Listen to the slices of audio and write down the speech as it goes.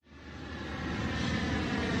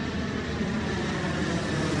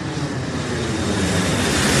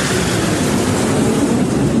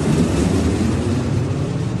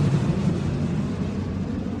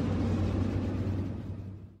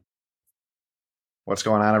What's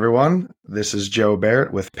going on, everyone? This is Joe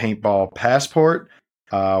Barrett with Paintball Passport.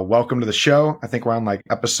 Welcome to the show. I think we're on like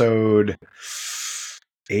episode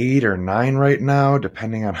 8 or 9 right now,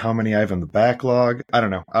 depending on how many I have in the backlog. I don't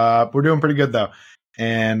know. We're doing pretty good, though.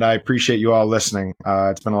 And I appreciate you all listening.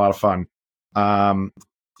 It's been a lot of fun.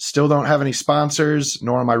 Still don't have any sponsors,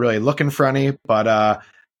 nor am I really looking for any. But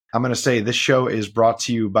I'm going to say this show is brought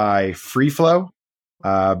to you by Freeflow.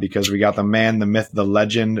 Because we got the man, the myth, the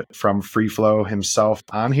legend from Freeflow himself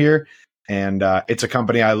on here. And it's a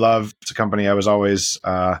company I love. It's a company I was always,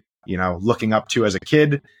 looking up to as a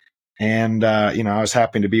kid. And, I was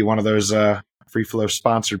happy to be one of those Freeflow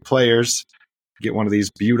sponsored players, get one of these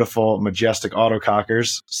beautiful, majestic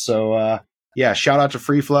autocockers. So, shout out to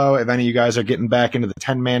Freeflow. If any of you guys are getting back into the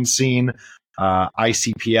 10-man scene,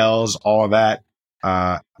 ICPLs, all of that,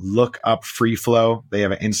 look up Freeflow. They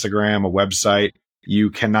have an Instagram, a website.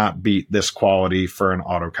 You cannot beat this quality for an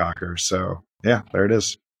autococker. So, yeah, there it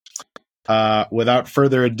is. Without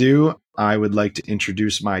further ado, I would like to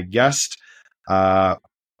introduce my guest,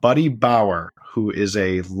 Buddy Baur, who is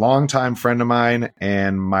a longtime friend of mine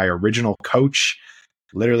and my original coach,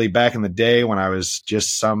 literally back in the day when I was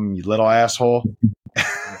just some little asshole.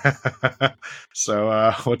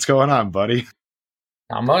 So, what's going on, buddy?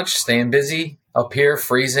 Not much. Staying busy up here,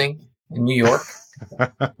 freezing in New York,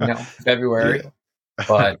 February. Yeah.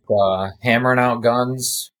 But hammering out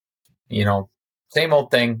guns, same old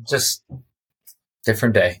thing, just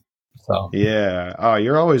different day. So yeah. Oh,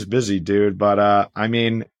 you're always busy, dude. But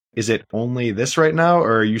is it only this right now,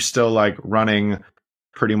 or are you still like running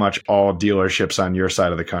pretty much all dealerships on your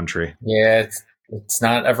side of the country? Yeah, it's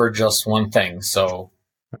not ever just one thing. So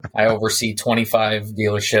I oversee 25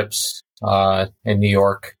 dealerships in New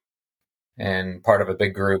York and part of a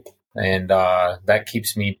big group, and that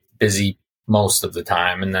keeps me busy most of the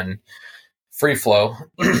time. And then Freeflow,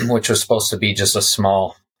 which was supposed to be just a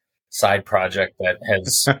small side project that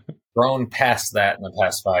has grown past that in the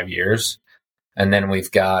past 5 years. And then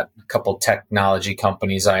we've got a couple technology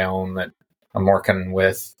companies I own that I'm working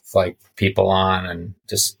with, like people on, and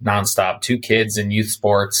just nonstop. 2 kids in youth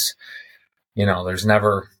sports. There's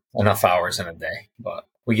never enough hours in a day, but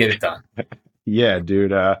we get it done. Yeah,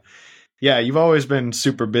 dude. Yeah, you've always been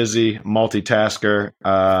super busy, multitasker,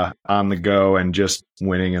 on the go, and just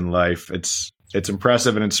winning in life. It's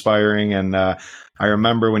impressive and inspiring. And I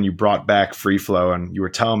remember when you brought back Freeflow and you were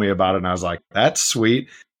telling me about it, and I was like, that's sweet.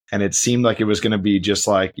 And it seemed like it was going to be just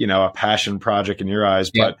like, a passion project in your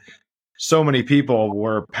eyes. Yeah. But so many people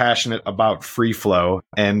were passionate about Freeflow,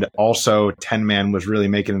 and also 10-man was really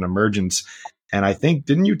making an emergence. And I think,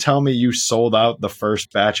 didn't you tell me you sold out the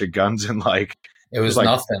first batch of guns in like... It was like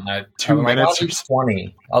nothing. 2 minutes. I'll do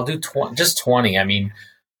 20. I'll do just 20. I mean,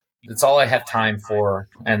 that's all I have time for.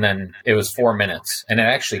 And then it was 4 minutes, and it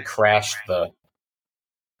actually crashed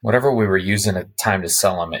whatever we were using at the time to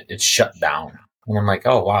sell them. It shut down, and I'm like,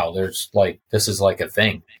 oh wow, this is like a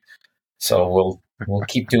thing. So we'll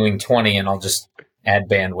keep doing 20, and I'll just add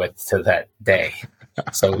bandwidth to that day.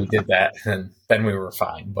 So we did that, and then we were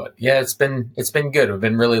fine. But yeah, it's been good. We've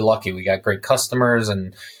been really lucky. We got great customers,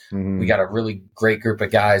 and we got a really great group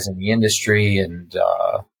of guys in the industry, and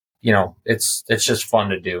it's just fun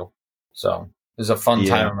to do. So it was a fun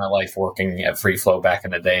time in my life working at Freeflow back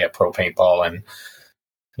in the day at Pro Paintball, and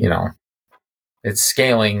it's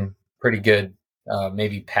scaling pretty good,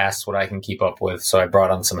 maybe past what I can keep up with. So I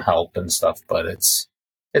brought on some help and stuff, but it's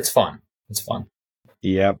fun. It's fun.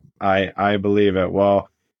 Yep, I believe it. Well,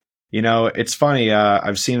 it's funny.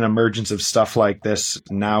 I've seen an emergence of stuff like this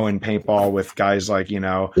now in paintball with guys like,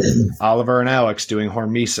 Oliver and Alex doing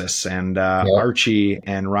Hormesis, and Archie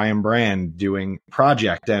and Ryan Brand doing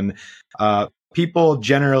Project. And people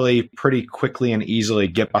generally pretty quickly and easily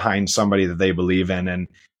get behind somebody that they believe in. And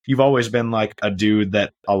you've always been like a dude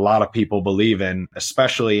that a lot of people believe in,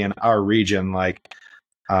 especially in our region.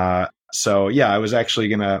 So yeah, I was actually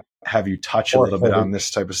going to have you touch a little bit on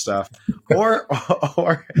this type of stuff, or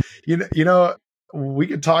we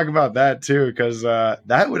could talk about that too, because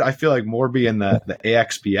that would, I feel like, more be in the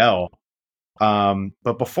AXPL.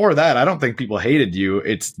 But before that, I don't think people hated you.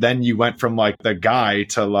 It's then you went from like the guy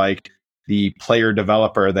to like the player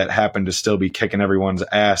developer that happened to still be kicking everyone's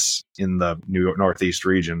ass in the New York Northeast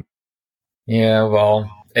region. Yeah,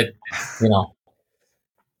 well, it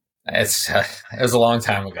was a long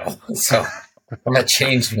time ago, so I'm a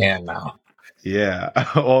changed man now. Yeah.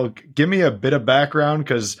 Well, give me a bit of background,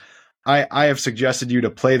 because I have suggested you to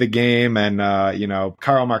play the game, and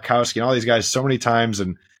Carl Markowski and all these guys so many times,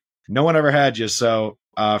 and no one ever had you. So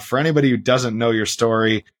for anybody who doesn't know your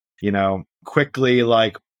story, quickly,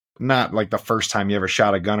 like, not like the first time you ever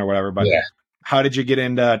shot a gun or whatever, but how did you get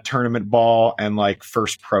into tournament ball and like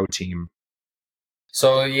first pro team?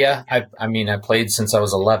 So yeah, I mean, I played since I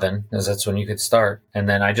was 11, because that's when you could start. And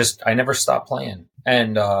then I never stopped playing,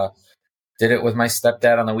 and did it with my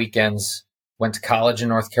stepdad on the weekends. Went to college in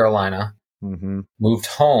North Carolina, moved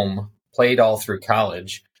home, played all through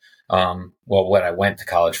college. What I went to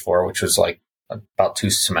college for, which was like about 2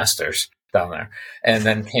 semesters down there, and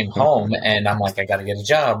then came home, and I'm like, I got to get a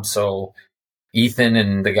job. So Ethan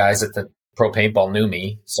and the guys at the Pro Paintball knew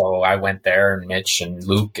me, so I went there, and Mitch and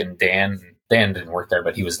Luke and Dan. Dan didn't work there,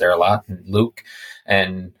 but he was there a lot. And Luke,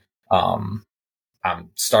 and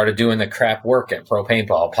started doing the crap work at Pro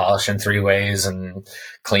Paintball, polishing 3-ways and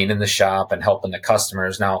cleaning the shop and helping the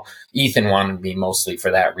customers. Now, Ethan wanted me mostly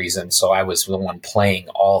for that reason, so I was the one playing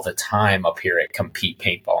all the time up here at Compete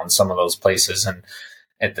Paintball in some of those places. And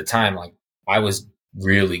at the time, like, I was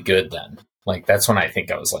really good then. Like, that's when I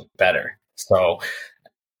think I was like better. So,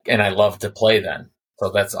 and I loved to play then. So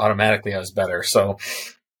that's automatically I was better. So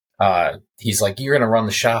he's like, you're going to run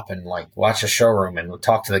the shop and like watch a showroom and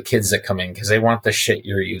talk to the kids that come in because they want the shit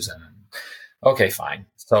you're using. Okay, fine.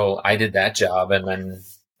 So I did that job. And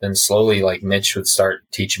then slowly, like, Mitch would start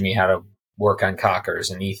teaching me how to work on cockers,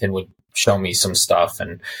 and Ethan would show me some stuff.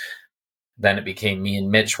 And then it became me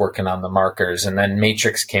and Mitch working on the markers. And then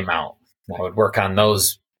Matrix came out. I would work on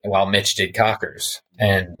those while Mitch did cockers.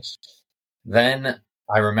 And then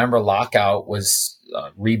I remember Lockout was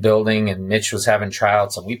rebuilding, and Mitch was having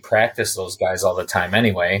tryouts, and we practiced those guys all the time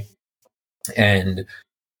anyway. And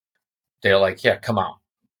they're like, yeah, come out.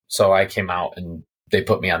 So I came out, and they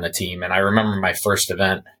put me on the team. And I remember my first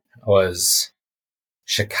event was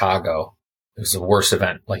Chicago. It was the worst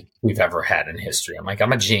event like we've ever had in history. I'm like,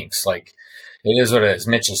 I'm a jinx. Like, it is what it is.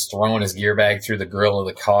 Mitch is throwing his gear bag through the grill of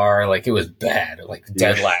the car. Like, it was bad, like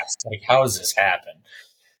dead last. Like, how does this happen?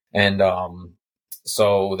 And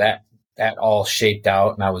so that all shaped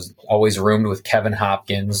out, and I was always roomed with Kevin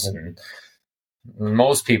Hopkins, and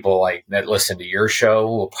most people like that listen to your show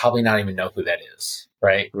will probably not even know who that is,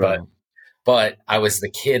 right? But I was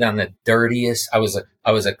the kid on the dirtiest. I was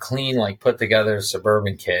a clean, like, put together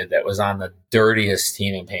suburban kid that was on the dirtiest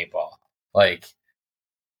team in paintball. Like,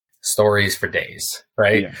 stories for days,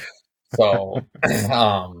 right? Yeah. So,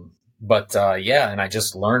 yeah, and I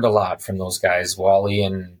just learned a lot from those guys, Wally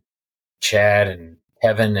and Chad and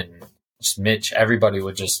Kevin and just Mitch. Everybody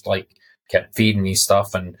would just like kept feeding me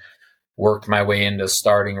stuff, and worked my way into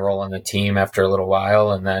starting role on the team after a little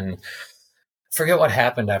while. And then I forget what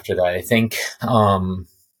happened after that. I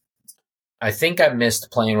think I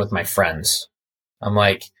missed playing with my friends. I'm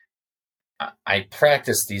like, I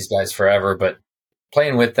practiced these guys forever, but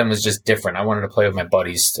playing with them was just different. I wanted to play with my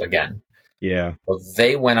buddies again. Yeah. So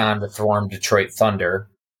they went on to form Detroit Thunder,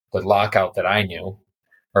 the Lockout that I knew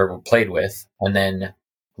or played with. And then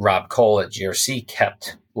Rob Cole at GRC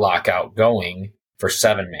kept Lockout going for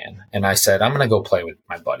 7-man. And I said, I'm going to go play with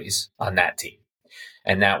my buddies on that team.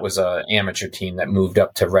 And that was an amateur team that moved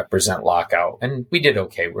up to represent Lockout. And we did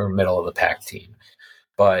okay. We were middle of the pack team.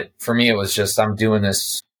 But for me, it was just, I'm doing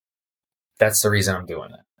this. That's the reason I'm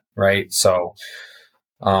doing it. Right. So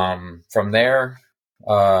from there,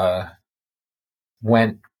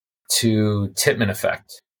 went to Titman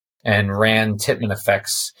Effect and ran Titman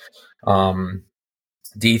Effect's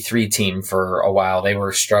D3 team for a while. They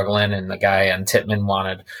were struggling, and the guy on Titman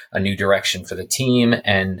wanted a new direction for the team.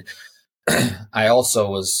 And I also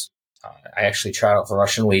was, I actually tried out for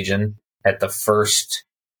Russian Legion at the first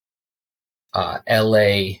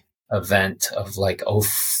LA event of like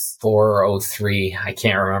 04 or 03. I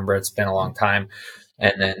can't remember. It's been a long time.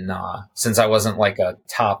 And then since I wasn't like a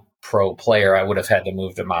top pro player, I would have had to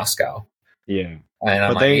move to Moscow. Yeah. And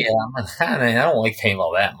I'm I don't like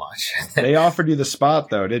paintball that much. They offered you the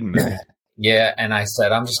spot though, didn't they? Yeah. And I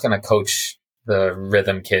said, I'm just going to coach the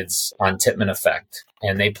rhythm kids on Titman Effect.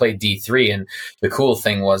 And they played D3. And the cool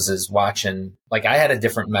thing is watching, like, I had a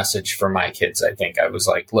different message for my kids. I think I was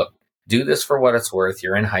like, look, do this for what it's worth.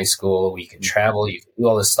 You're in high school. We can travel. You can do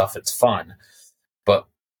all this stuff. It's fun. But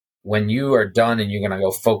when you are done and you're going to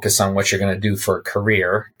go focus on what you're going to do for a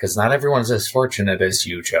career, because not everyone's as fortunate as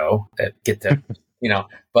you, Joe, that get to,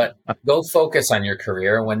 but go focus on your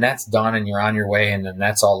career. When that's done and you're on your way and then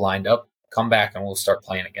that's all lined up, come back and we'll start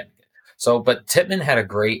playing again. So, but Titman had a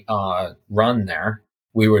great run there.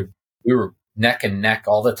 We were neck and neck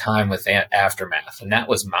all the time with Aftermath, and that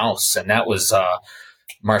was Mouse, and that was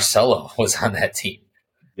Marcelo was on that team.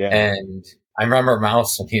 Yeah. And I remember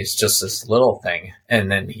Mouse when he was just this little thing,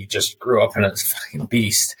 and then he just grew up in a fucking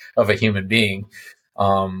beast of a human being.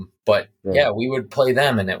 But yeah, we would play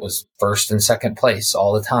them, and it was first and second place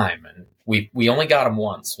all the time. And we only got them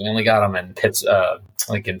once. We only got them in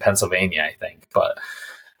like in Pennsylvania, I think. But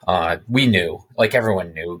we knew, like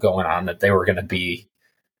everyone knew going on, that they were going to be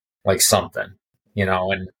like something,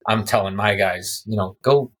 and I'm telling my guys,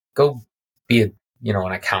 go be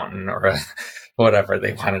an accountant or whatever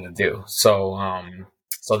they wanted to do. So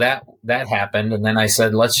that happened. And then I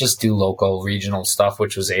said, let's just do local regional stuff,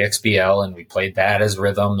 which was AXBL. And we played that as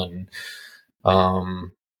rhythm. And,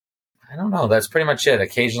 I don't know. That's pretty much it.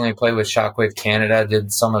 Occasionally I played with Shockwave Canada,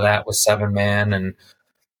 did some of that with 7-man and,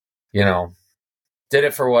 did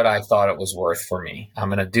it for what I thought it was worth for me. I'm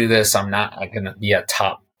going to do this. I'm not going to be a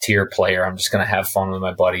top tier player. I'm just going to have fun with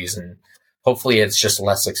my buddies, and hopefully it's just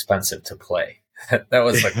less expensive to play. That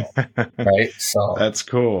was like, right. So that's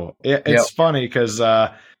cool. It's funny because,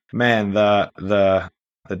 man, the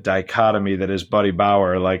dichotomy that is Buddy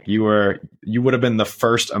Baur, like you would have been the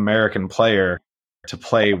first American player to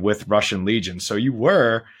play with Russian Legion. So you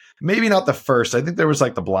were maybe not the first. I think there was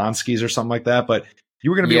like the Blonskys or something like that, but you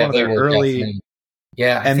were going to be one of their early. Definitely.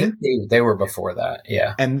 Yeah, I think they were before that.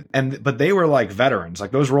 Yeah, but they were like veterans.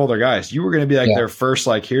 Like those were older guys. You were going to be like their first.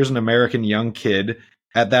 Like, here's an American young kid.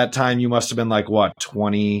 At that time, you must have been like what,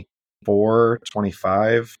 24,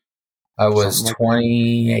 25? I was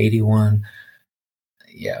 2081.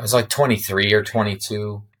 Yeah, it was like 23 or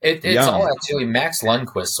 22. It's all actually Max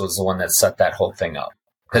Lundquist was the one that set that whole thing up,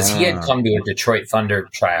 because he had come to a Detroit Thunder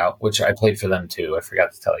tryout, which I played for them too. I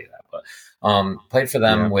forgot to tell you that, but played for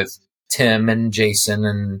them with Tim and Jason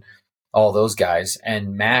and all those guys.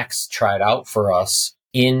 And Max tried out for us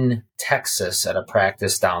in Texas at a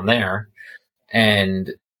practice down there.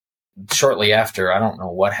 And shortly after, I don't know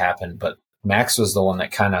what happened, but Max was the one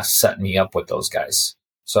that kind of set me up with those guys.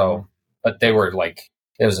 So, but they were like,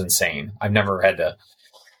 it was insane. I've never had to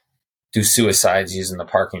do suicides using the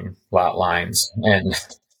parking lot lines and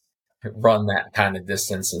run that kind of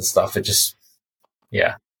distance and stuff. It just,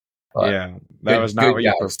 But that was not what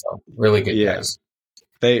you guys, really good guys.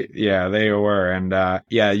 They were. And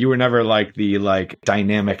you were never like the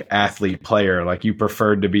dynamic athlete player. Like you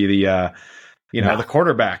preferred to be the the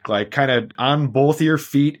quarterback, like kind of on both your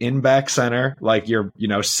feet in back center, like you're,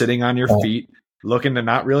 sitting on your feet, looking to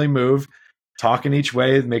not really move, talking each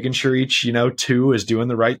way, making sure each, two is doing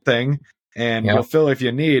the right thing. And you'll fill if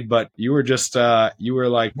you need, but you were just, you were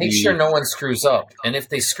like, make sure no one screws up. And if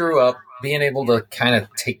they screw up, being able to kind of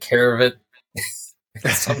take care of it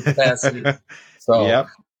in some capacity. So,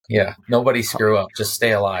 nobody screw up. Just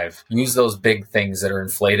stay alive. Use those big things that are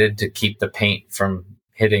inflated to keep the paint from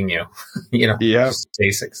hitting you. Just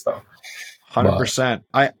basic stuff. 100%.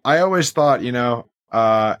 I always thought,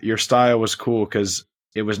 your style was cool because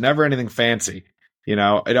it was never anything fancy.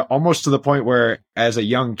 It almost to the point where as a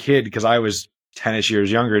young kid, because I was 10-ish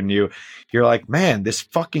years younger than you, you're like, man, this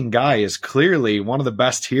fucking guy is clearly one of the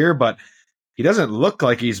best here, but he doesn't look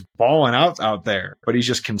like he's balling out there, but he's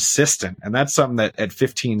just consistent. And that's something that at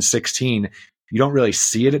 15, 16, you don't really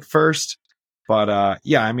see it at first. But I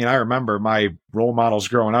remember my role models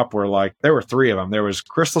growing up were like, there were 3 of them. There was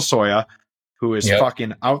Chris Lasoya, who is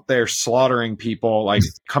fucking out there slaughtering people, like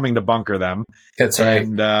coming to bunker them. That's right.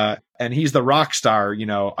 And he's the rock star,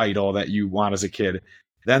 idol that you want as a kid.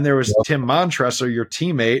 Then there was Tim Montresor, your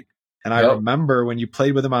teammate. And I remember when you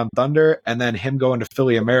played with him on Thunder and then him going to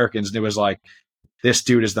Philly Americans, and it was like, this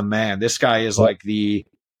dude is the man. This guy is like the,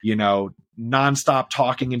 nonstop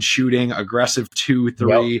talking and shooting, aggressive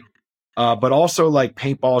 2-3, but also like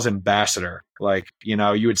paintball's ambassador. Like, you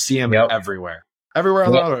would see him everywhere. Everywhere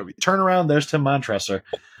on the road. Turn around, there's Tim Montresor.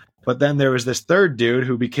 But then there was this third dude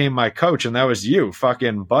who became my coach, and that was you,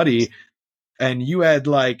 fucking Buddy. And you had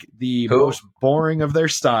like the most boring of their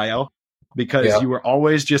style because you were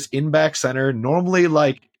always just in back center, normally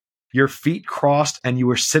like your feet crossed and you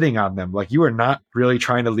were sitting on them. Like you were not really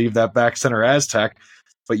trying to leave that back center Aztec,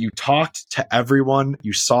 but you talked to everyone.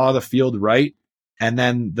 You saw the field right. And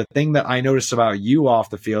then the thing that I noticed about you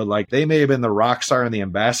off the field, like they may have been the rock star and the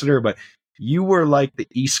ambassador, but you were like the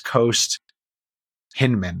East Coast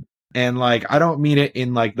Hinman. And like, I don't mean it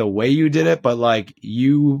in like the way you did it, but like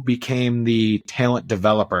you became the talent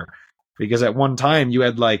developer because at one time you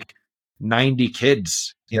had like 90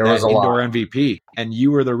 kids in that indoor MVP, and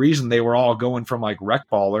you were the reason they were all going from like rec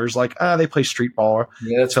ballers, like, they play street ball.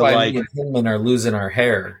 Yeah, that's why like, me and Hinman are losing our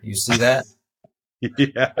hair. You see that?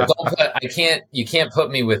 You can't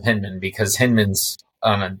put me with Hinman because Hinman's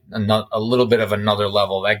on a little bit of another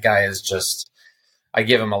level. That guy is just, I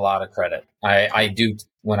give him a lot of credit. I do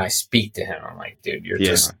when I speak to him. I'm like, dude, you're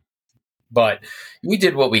just, but we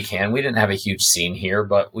did what we can. We didn't have a huge scene here,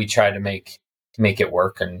 but we tried to make it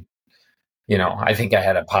work. And, I think I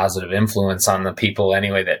had a positive influence on the people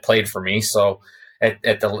anyway that played for me. So at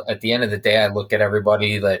the end of the day, I look at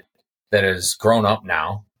everybody that is grown up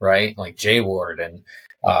now, right? Like Jay Ward, and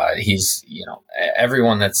he's,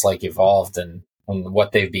 everyone that's like evolved and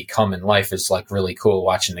what they've become in life is like really cool,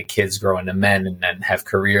 watching the kids grow into men and then have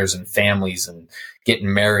careers and families and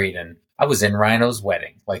getting married. And I was in Rhino's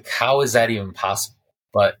wedding. Like, how is that even possible?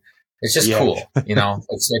 But it's just cool,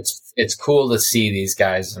 it's cool to see these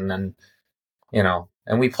guys, and then,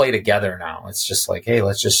 and we play together now. It's just like, hey,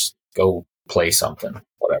 let's just go play something,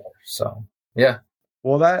 whatever. So, yeah.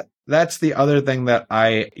 Well, that's the other thing that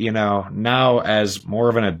I, now as more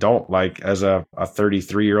of an adult, like as a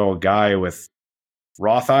 33-year-old guy with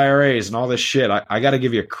Roth IRAs and all this shit, I got to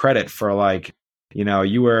give you credit for, like,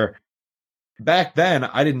 you were, back then,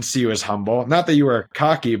 I didn't see you as humble. Not that you were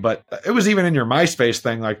cocky, but it was even in your MySpace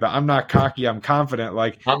thing, like the I'm not cocky, I'm confident.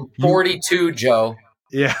 Like, I'm 42, Joe.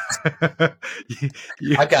 Yeah.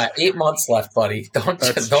 I got 8 months left, buddy. Don't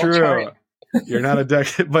true. Try. You're not a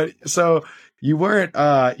decade, but so you weren't,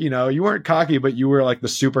 you weren't cocky, but you were like the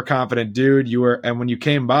super confident dude. And when you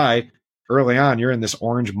came by early on, you're in this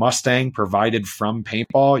orange Mustang provided from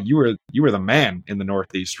paintball. You were the man in the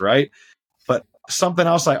Northeast, right? But something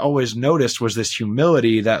else I always noticed was this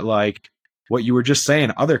humility that, like, what you were just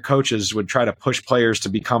saying, other coaches would try to push players to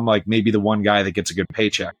become like maybe the one guy that gets a good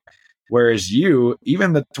paycheck. Whereas you,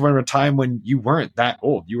 even from a time when you weren't that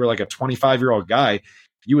old, you were like a 25-year-old guy,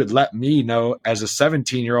 you would let me know as a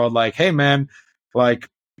 17-year-old, like, hey, man, like,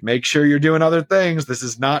 make sure you're doing other things. This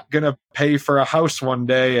is not going to pay for a house one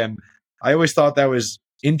day. And I always thought that was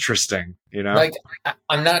interesting, Like,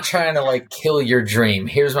 I'm not trying to, like, kill your dream.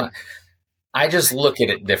 I just look at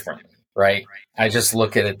it differently, right? I just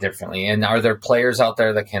look at it differently. And are there players out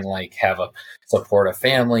there that can, like, support a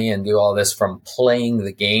family and do all this from playing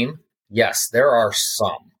the game? Yes, there are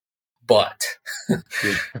some, but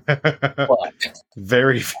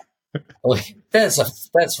very, like,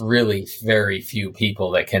 that's really very few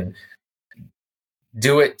people that can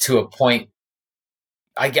do it to a point.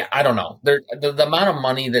 I don't know. The amount of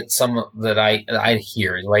money that I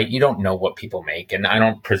hear, right? You don't know what people make, and I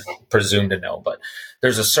don't presume to know, but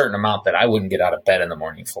there's a certain amount that I wouldn't get out of bed in the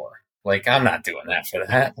morning for. Like, I'm not doing that for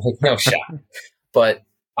that. Like, no shot. But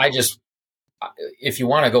if you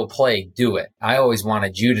want to go play, do it. I always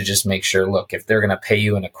wanted you to just make sure, look, if they're going to pay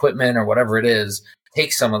you in equipment or whatever it is,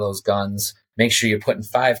 take some of those guns. Make sure you're putting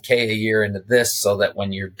 $5,000 a year into this so that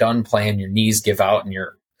when you're done playing, your knees give out and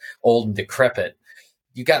you're old and decrepit.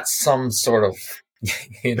 You got some sort of,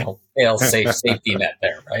 fail-safe safety net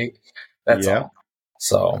there, right? That's all.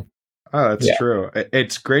 So. Oh, that's true.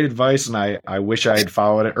 It's great advice, and I wish I had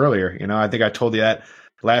followed it earlier. I think I told you that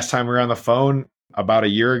last time we were on the phone about a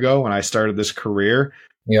year ago when I started this career,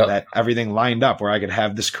 that everything lined up where I could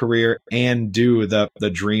have this career and do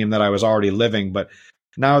the dream that I was already living. But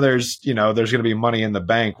now there's going to be money in the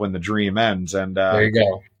bank when the dream ends. And there you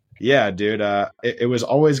go. Yeah, dude. It was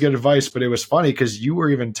always good advice, but it was funny because you were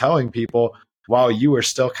even telling people while you were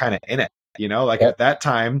still kind of in it, at that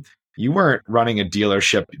time, you weren't running a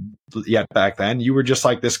dealership yet back then. You were just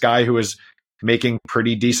like this guy who was making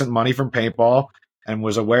pretty decent money from paintball and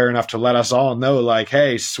was aware enough to let us all know, like,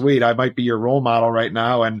 hey, sweet, I might be your role model right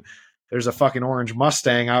now. And there's a fucking orange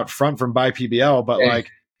Mustang out front from Buy PBL, but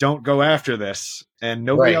like, don't go after this. And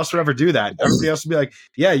nobody else would ever do that. Everybody else would be like,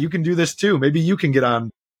 yeah, you can do this too. Maybe you can get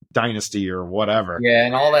on Dynasty or whatever. Yeah,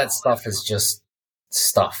 and all that stuff is just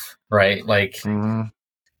stuff, right? Like, I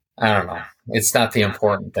don't know. It's not the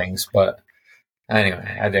important things, but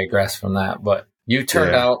anyway, I digress from that. But you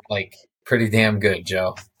turned out like pretty damn good,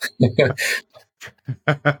 Joe.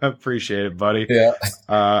 Appreciate it, buddy.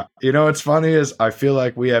 Yeah. What's funny is I feel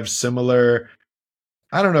like we have similar,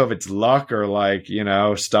 I don't know if it's luck or like,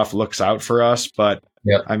 stuff looks out for us, but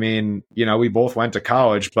I mean, we both went to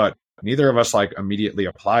college, but neither of us like immediately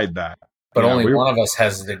applied that. But only one of us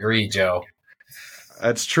has a degree, Joe.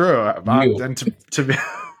 That's true. And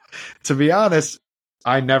to be honest,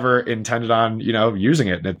 I never intended on, using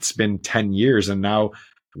it. It's been 10 years and now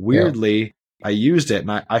weirdly I used it.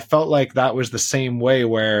 And I felt like that was the same way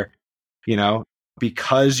where,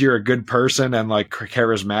 because you're a good person and like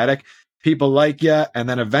charismatic, people like you. And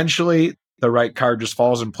then eventually the right card just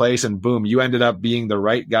falls in place and boom, you ended up being the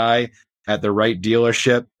right guy at the right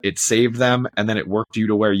dealership. It saved them. And then it worked you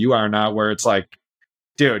to where you are now, where it's like,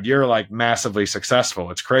 dude, you're like massively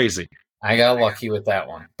successful. It's crazy. I got lucky with that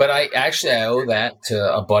one. But I owe that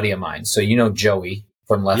to a buddy of mine. So, Joey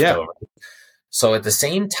from Leftover. Yeah. So at the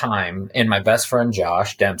same time, and my best friend,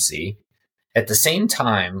 Josh Dempsey, at the same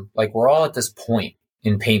time, like we're all at this point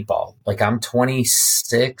in paintball. Like I'm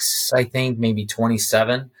 26, I think, maybe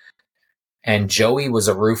 27. And Joey was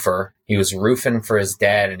a roofer. He was roofing for his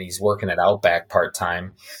dad, and he's working at Outback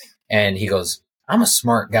part-time. And he goes, I'm a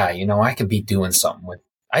smart guy. I could be doing something with,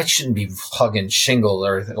 I shouldn't be hugging shingle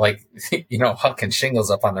or like, hucking shingles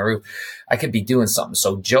up on the roof. I could be doing something.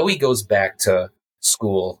 So Joey goes back to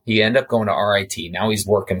school. He ended up going to RIT. Now he's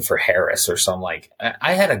working for Harris or something. Like,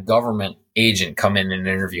 I had a government agent come in and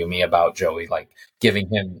interview me about Joey, like giving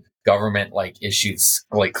him government like issues,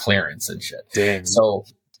 like clearance and shit. Dang. So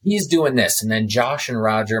he's doing this. And then Josh and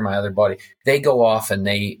Roger, my other buddy, they go off and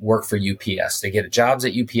they work for UPS. They get jobs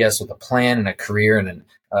at UPS with a plan and a career and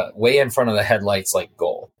way in front of the headlights, like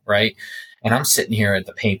goal, right? And I'm sitting here at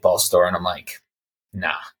the paintball store and I'm like,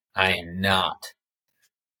 nah, I am not.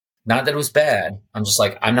 Not that it was bad. I'm just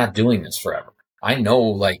like, I'm not doing this forever. I know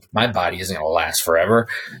like my body isn't going to last forever.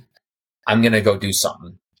 I'm going to go do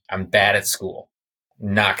something. I'm bad at school.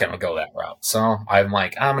 Not going to go that route. So I'm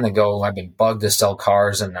like, I'm going to go. I've been bugged to sell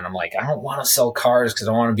cars. And then I'm like, I don't want to sell cars because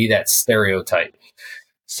I want to be that stereotype.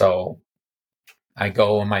 So I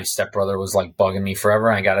go, and my stepbrother was like bugging me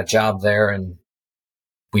forever. I got a job there. And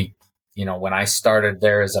we, when I started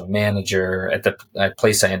there as a manager at that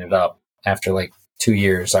place I ended up after like 2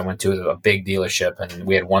 years, I went to a big dealership and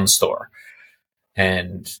we had one store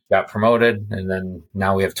and got promoted. And then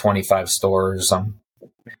now we have 25 stores. I'm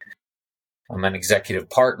an executive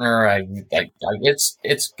partner.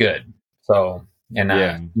 It's good. So, and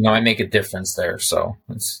I make a difference there. So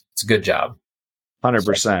it's a good job.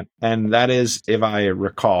 100%. And that is, if I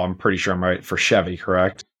recall, I'm pretty sure I'm right, for Chevy,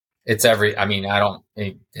 correct? It's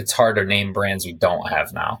it's hard to name brands we don't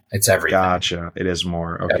have now. It's everything. Gotcha. It is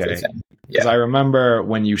more. Okay. Everything. Because I remember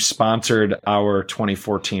when you sponsored our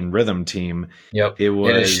 2014 Rhythm team, it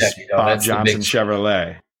was Bob Johnson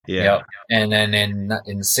Chevrolet. Yeah. Yep. And then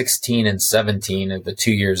in 16 and 17 of the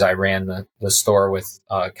 2 years I ran the store with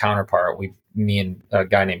Counterpart, me and a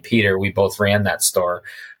guy named Peter, we both ran that store.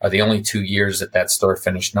 The only 2 years that store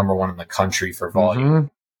finished number one in the country for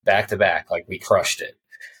volume, back to back. Like we crushed it.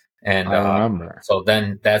 And I remember. So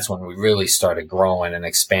then that's when we really started growing and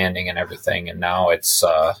expanding and everything. And now it's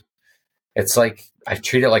like I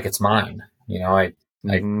treat it like it's mine. I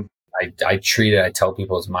treat it. I tell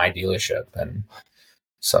people it's my dealership, and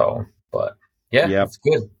so. But yeah, it's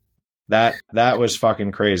good. That was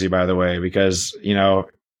fucking crazy, by the way, because in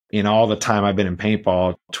all the time I've been in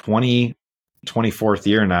paintball, 24th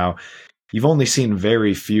year now, you've only seen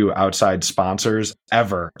very few outside sponsors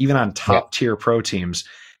ever, even on top tier pro teams.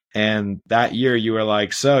 And that year you were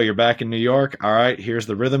like, so you're back in New York. All right, here's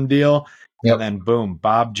the Rhythm deal. Yep. And then boom,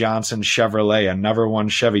 Bob Johnson Chevrolet, a number one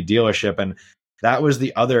Chevy dealership. And that was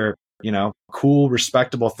the other, cool,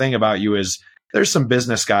 respectable thing about you is there's some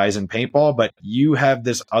business guys in paintball, but you have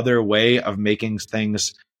this other way of making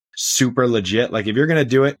things super legit. Like if you're going to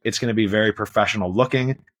do it, it's going to be very professional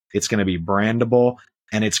looking. It's going to be brandable,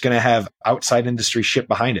 and it's going to have outside industry shit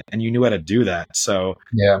behind it. And you knew how to do that. So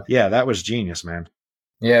yeah, that was genius, man.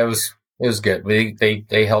 Yeah, it was good.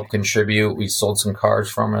 They helped contribute. We sold some cars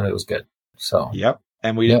from it. It was good. So yep.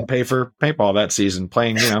 And we didn't pay for paintball that season,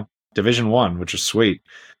 playing, Division I, which was sweet.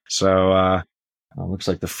 So looks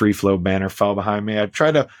like the Freeflow banner fell behind me. I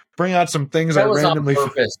tried to bring out some things that I was randomly on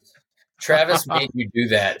purpose. Travis made you do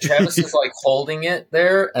that. Travis is like holding it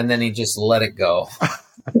there, and then he just let it go.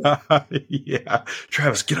 Yeah,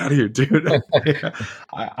 Travis, get out of here, dude.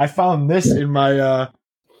 I found this in my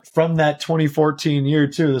from that 2014 year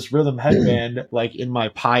too. This Rhythm headband, like in my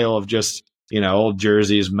pile of just old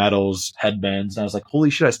jerseys, medals, headbands. And I was like, holy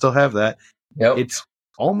shit, I still have that. Yep. It's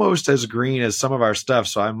almost as green as some of our stuff,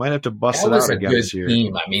 so I might have to bust it out again this year.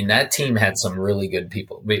 Team. I mean, that team had some really good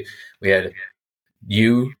people. We had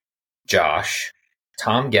you, Josh,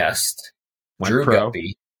 Tom Guest, Drew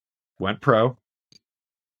Guppy, went pro.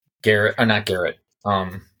 Not Garrett.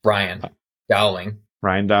 Ryan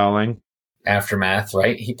Dowling. Aftermath,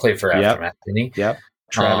 right? He played for Aftermath, didn't he? Yep.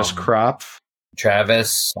 Travis Kropf.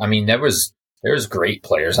 Travis. I mean, there was great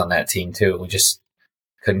players on that team too. We just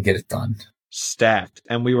couldn't get it done. Stacked.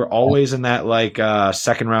 And we were always in that like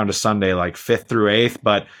second round of Sunday, like 5th through 8th,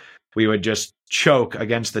 but we would just choke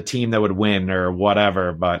against the team that would win or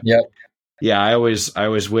whatever. But yeah, I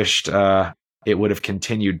always wished it would have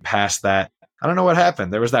continued past that. I don't know what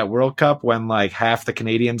happened. There was that World Cup when like half the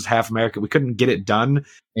Canadians, half America, we couldn't get it done.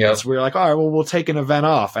 Yeah. So we were like, all right, well, we'll take an event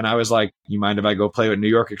off. And I was like, you mind if I go play with New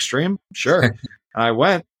York Extreme? Sure. And I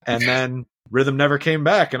went, and then Rhythm never came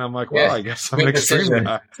back. And I'm like, well, I guess I'm an Extreme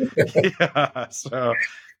guy. Yeah. So,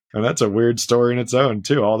 and that's a weird story in its own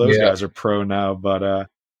too. All those guys are pro now, but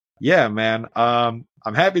yeah, man.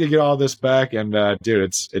 I'm happy to get all this back, and dude,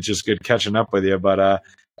 it's just good catching up with you. But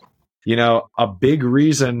a big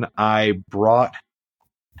reason I brought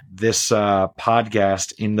this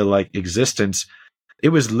podcast into like existence, it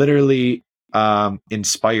was literally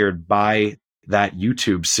inspired by that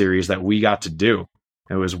YouTube series that we got to do.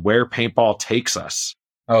 It was Where Paintball Takes Us.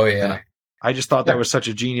 Oh yeah. I just thought that was such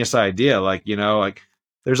a genius idea. Like, you know, like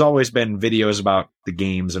there's always been videos about the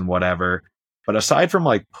games and whatever, but aside from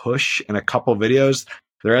like Push and a couple videos,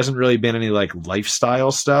 there hasn't really been any like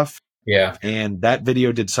lifestyle stuff. Yeah. And that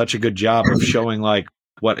video did such a good job of showing like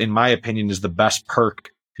what, in my opinion, is the best perk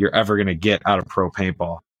you're ever going to get out of pro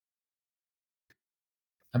paintball.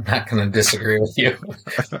 I'm not going to disagree with you.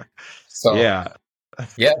 So yeah.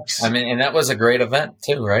 I mean, and that was a great event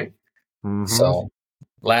too, right? Mm-hmm. So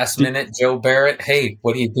last minute, Joe Barrett, hey,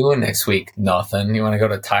 what are you doing next week? Nothing. You want to go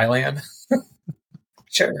to Thailand?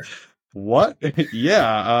 Sure. What?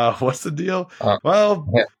 Yeah. What's the deal? Well,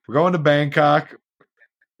 we're going to Bangkok.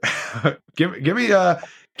 give me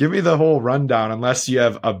the whole rundown, unless you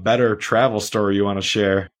have a better travel story you want to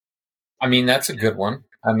share. I mean, that's a good one.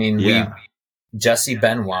 I mean, Jesse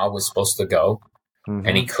Benoit was supposed to go,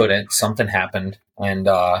 and he couldn't. Something happened, and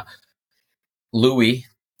Louis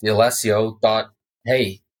D'Alessio thought,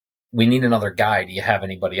 "Hey, we need another guy. Do you have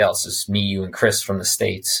anybody else?" It's me, you, and Chris from the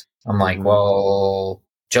States. I'm like, well,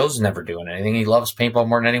 Joe's never doing anything. He loves paintball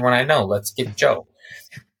more than anyone I know. Let's get Joe.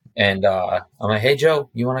 And I'm like, hey, Joe,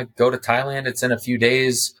 you want to go to Thailand? It's in a few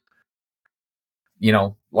days. You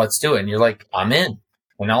know, let's do it. And you're like, I'm in.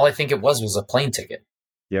 And all I think it was a plane ticket.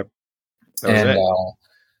 Yep. And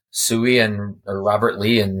Sui and Robert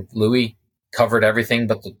Lee and Louis covered everything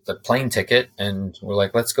but the plane ticket. And we're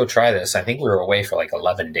like, let's go try this. I think we were away for like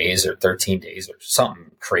 11 days or 13 days or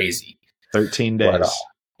something crazy. 13 days. But,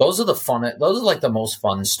 those are like the most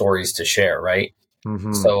fun stories to share, right?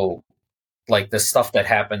 Mm-hmm. So, like the stuff that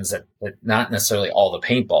happens that not necessarily all the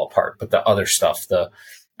paintball part, but the other stuff.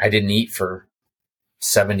 I didn't eat for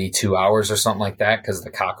 72 hours or something like that because the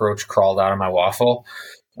cockroach crawled out of my waffle.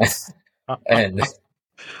 and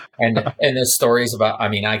the stories about, I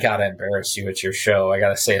mean, I gotta embarrass you at your show. I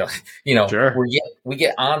gotta say, you know, sure. we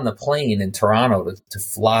get on the plane in Toronto to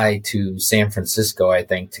fly to San Francisco, I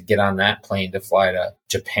think, to get on that plane to fly to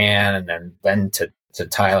Japan and then to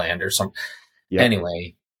Thailand or something. Yep.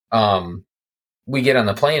 Anyway, we get on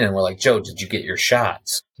the plane and we're like, Joe, did you get your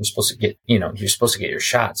shots? You're supposed to get your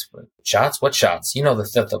shots. Shots? What shots? You know,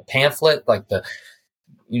 the pamphlet, like get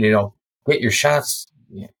your shots.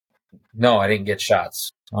 No, I didn't get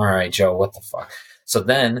shots. All right, Joe, what the fuck? So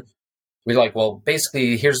then we're like, well,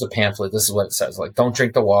 basically, here's the pamphlet. This is what it says. Like, don't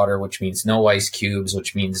drink the water, which means no ice cubes,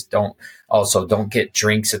 which means don't get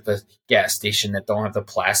drinks at the gas station that don't have the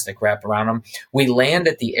plastic wrap around them. We land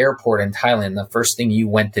at the airport in Thailand. The first thing you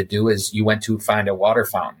went to do is you went to find a water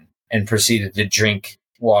fountain and proceeded to drink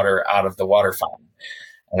water out of the water fountain.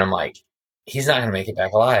 And I'm like, he's not going to make it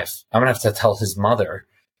back alive. I'm going to have to tell his mother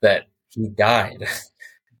that he died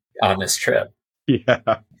on this trip.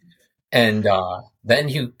 Yeah. And then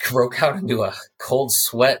you broke out into a cold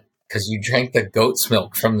sweat because you drank the goat's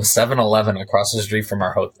milk from the 7-Eleven across the street from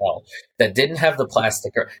our hotel that didn't have the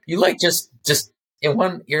plastic. You like just in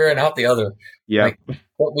one ear and out the other. Yeah. Like,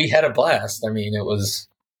 but we had a blast. I mean,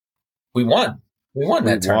 we won. We won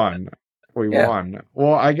that tournament. We won.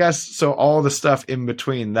 Well, I guess so. All the stuff in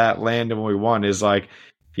between that land and when we won is like,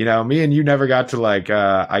 you know, me and you never got to like,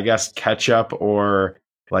 I guess, catch up or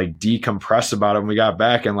like decompress about it when we got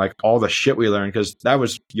back and like all the shit we learned, because that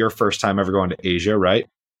was your first time ever going to Asia, right?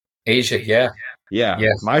 Asia, yeah.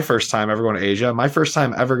 Yes. My first time ever going to Asia. My first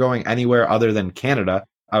time ever going anywhere other than Canada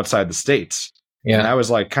outside the States. Yeah. And that was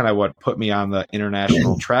like kind of what put me on the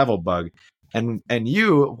international travel bug. And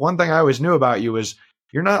one thing I always knew about you was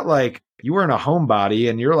you're not like, you weren't a homebody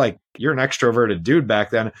and you're an extroverted dude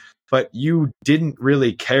back then, but you didn't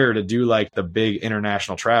really care to do like the big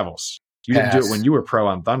international travels. You didn't do it when you were pro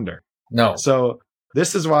on Thunder. No. So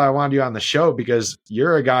this is why I wanted you on the show, because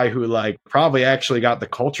you're a guy who like probably actually got the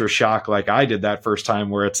culture shock like I did that first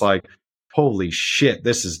time, where it's like, holy shit,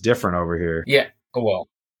 this is different over here. Yeah. Well,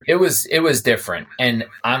 it was different. And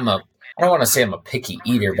I don't want to say I'm a picky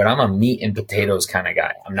eater, but I'm a meat and potatoes kind of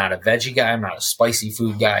guy. I'm not a veggie guy. I'm not a spicy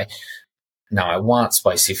food guy. Now I want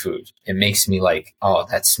spicy food. It makes me like, oh,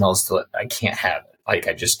 that smells delicious. I can't have it. Like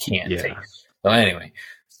I just can't take it. So anyway.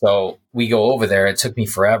 So we go over there. It took me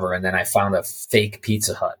forever. And then I found a fake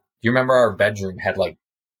Pizza Hut. You remember our bedroom had like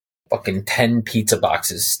fucking 10 pizza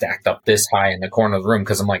boxes stacked up this high in the corner of the room.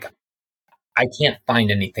 Cause I'm like, I can't find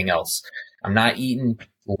anything else. I'm not eating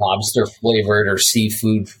lobster flavored or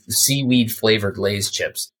seaweed flavored Lay's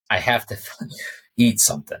chips. I have to eat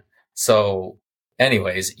something. So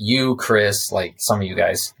anyways, you, Chris, like some of you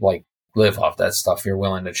guys like live off that stuff. You're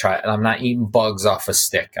willing to try it. And I'm not eating bugs off a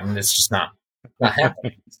stick. I mean, it's just not. not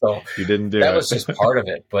happening. So You didn't do that it. was just part of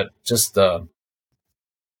it. But just it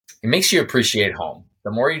makes you appreciate home.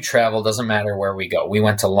 The more you travel, doesn't matter where we go. We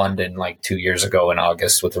went to London like 2 years ago in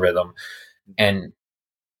August with Rhythm, and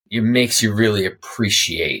it makes you really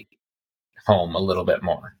appreciate home a little bit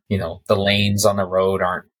more. You know, the lanes on the road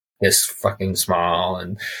aren't this fucking small,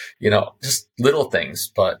 and, you know, just little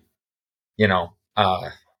things. But, you know,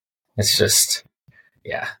 it's just,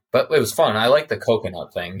 yeah. But it was fun. I like the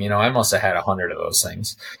coconut thing. You know, I must have had 100 of those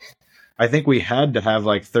things. I think we had to have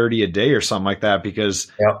like 30 a day or something like that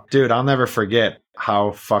because, dude, I'll never forget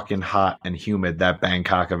how fucking hot and humid that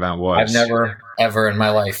Bangkok event was. I've never, ever in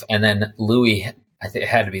my life. And then Louis, I think it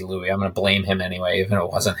had to be Louis. I'm going to blame him anyway, even if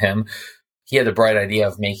it wasn't him. He had the bright idea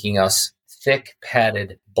of making us thick,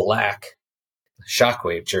 padded, black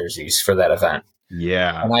Shockwave jerseys for that event.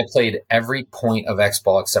 Yeah. And I played every point of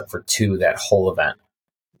X-Ball except for 2 that whole event.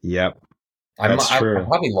 Yep. That's true. I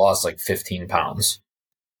probably lost like 15 pounds.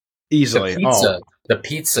 Easily. The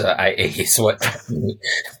pizza I ate is what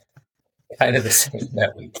kind of the same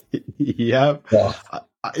that week. Yep.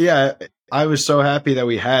 Yeah. I was so happy that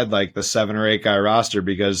we had like the 7 or 8 guy roster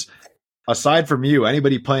because aside from you,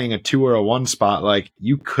 anybody playing a 2 or a 1 spot, like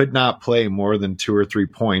you could not play more than 2 or 3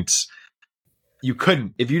 points. You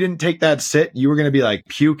couldn't. If you didn't take that sit, you were going to be like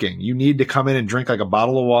puking. You need to come in and drink like a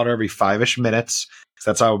bottle of water every 5-ish minutes.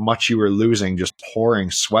 That's how much you were losing, just pouring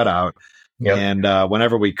sweat out. Yep. And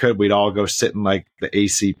whenever we could, we'd all go sit in like the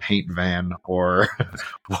AC paint van or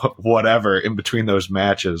whatever in between those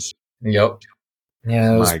matches. Yep.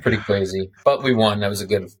 Yeah, it was pretty crazy. But we won. That was a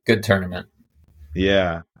good tournament.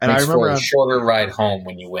 Yeah. And Makes I remember for a shorter ride home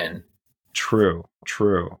when you win. True.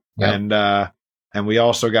 Yep. And we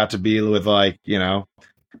also got to be with like, you know,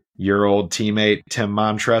 your old teammate Tim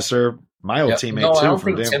Montresor, my old teammate too. I don't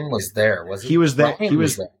think Tim was there, was he? He was there.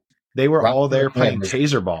 there. They were all there playing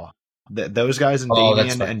tazer-ball. Those guys and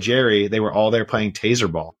Damien and Jerry, they were all there playing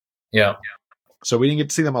tazer-ball. Yeah. So we didn't get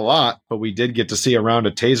to see them a lot, but we did get to see a round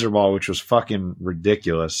of tazer-ball, which was fucking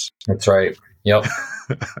ridiculous. That's right. Yep.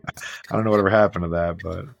 I don't know whatever happened to that,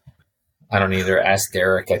 but I don't either. Ask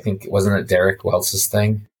Derek. I think wasn't it Derek Welch's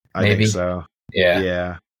thing? Maybe. I think so.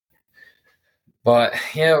 Yeah. But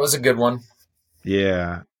yeah, it was a good one.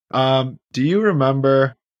 Yeah. Do you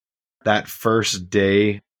remember that first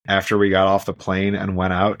day after we got off the plane and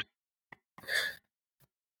went out?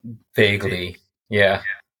 Vaguely. Yeah.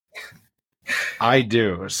 I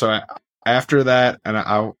do. So after that, and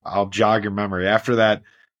I'll jog your memory. After that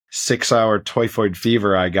 6-hour typhoid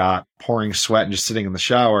fever I got, pouring sweat and just sitting in the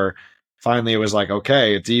shower, finally it was like,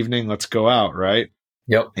 okay, it's evening, let's go out, right?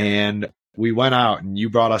 Yep. And we went out and you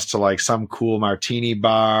brought us to like some cool martini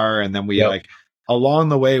bar, and then we like along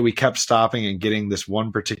the way we kept stopping and getting this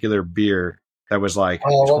one particular beer that was like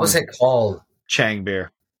what was it called? Chang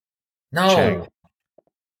beer. No. Chang.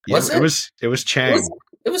 Was it? It was Chang.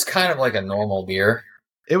 It was kind of like a normal beer.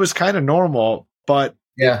 It was kind of normal, but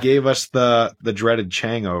it gave us the dreaded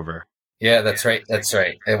Chang-over. Yeah, that's right.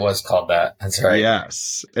 It was called that. That's right.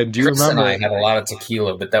 Yes. And do you Chris remember? and I had a lot of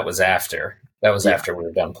tequila, but that was after. That was after we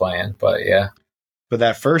were done playing. But yeah. But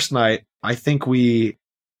that first night, I think we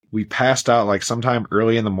passed out like sometime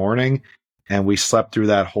early in the morning, and we slept through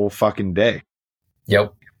that whole fucking day.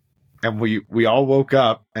 Yep. And we all woke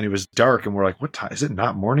up and it was dark, and we're like, what time? Is it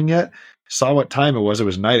not morning yet? Saw what time it was. It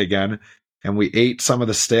was night again. And we ate some of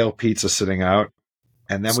the stale pizza sitting out.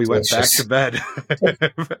 And then we went back to bed.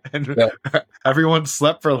 And everyone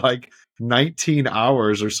slept for like 19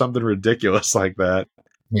 hours or something ridiculous like that.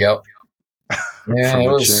 Yep. Yeah, it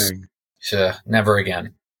was. Never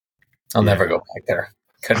again. I'll never go back there.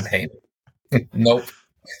 Couldn't pay me. Nope.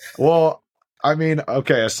 Well, I mean,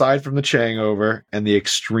 okay, aside from the Chang-over and the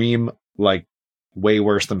extreme, like, way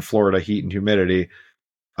worse than Florida heat and humidity,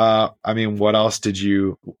 I mean, what else did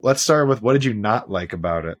you... Let's start with, what did you not like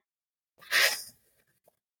about it?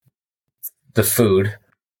 The food.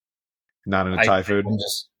 Not into Thai food?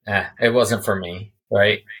 It wasn't for me,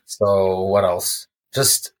 right? So, what else?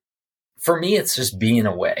 Just, for me, it's just being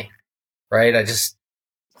away, right?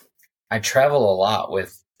 I travel a lot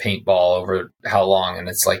with paintball over how long, and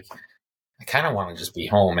it's like, I kind of want to just be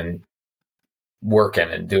home and working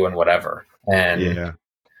and doing whatever. And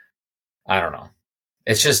I don't know.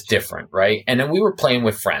 It's just different, right? And then we were playing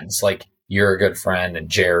with friends, like you're a good friend, and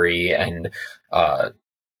Jerry, and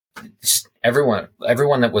just everyone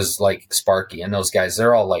that was like Sparky and those guys.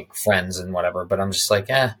 They're all like friends and whatever. But I'm just like,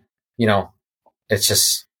 you know, it's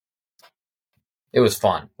just, it was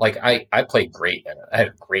fun. Like I played great at it. I had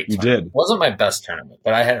a great time. You did. It wasn't my best tournament,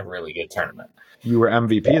 but I had a really good tournament. You were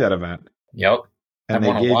MVP that event. Yep. And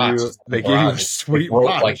I they gave you a sweet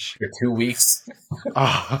watch. Like for 2 weeks.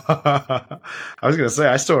 I was gonna say,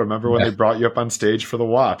 I still remember when they brought you up on stage for the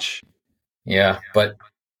watch. Yeah, but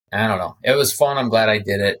I don't know. It was fun. I'm glad I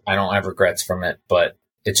did it. I don't have regrets from it, but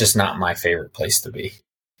it's just not my favorite place to be.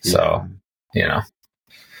 So,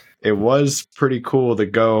 It was pretty cool to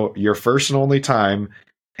go your first and only time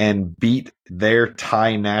and beat their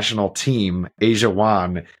Thai national team, Asia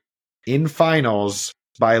Wan, in finals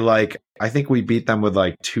by I think we beat them with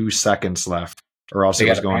 2 seconds left, or else it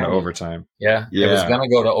was going to overtime. Yeah, it was going to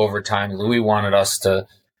go to overtime. Louis wanted us to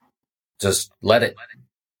just let it,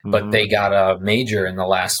 but they got a major in the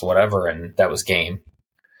last whatever, and that was game.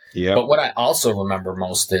 Yeah. But what I also remember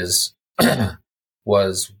most is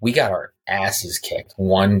was we got our asses kicked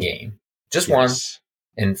one game, just one,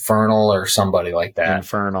 Infernal or somebody like that.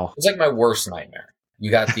 Infernal. It's like my worst nightmare.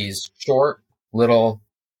 You got these short little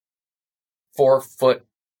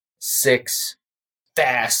 4'6"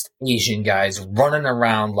 fast Asian guys running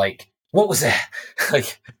around what was that?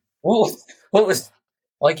 What was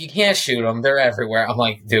you can't shoot them. They're everywhere. I'm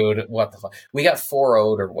like, dude, what the fuck? We got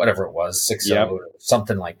 4-0'd or whatever it was, 6-0 or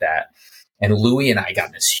something like that. And Louis and I got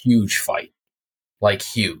in this huge fight,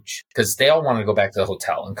 huge, because they all wanted to go back to the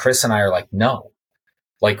hotel. And Chris and I are like, no,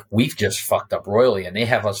 we've just fucked up royally, and they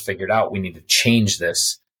have us figured out. We need to change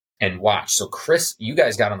this and watch. So Chris, you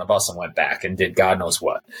guys got on the bus and went back and did God knows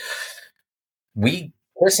what.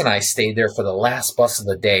 Chris and I stayed there for the last bus of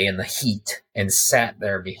the day in the heat and sat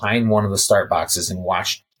there behind one of the start boxes and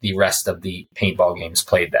watched the rest of the paintball games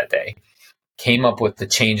played that day. Came up with the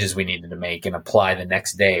changes we needed to make and apply the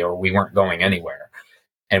next day, or we weren't going anywhere.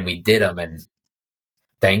 And we did them, and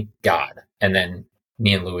thank God. And then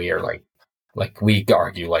me and Louis are like we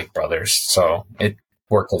argue like brothers. So it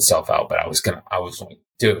worked itself out, but I was like,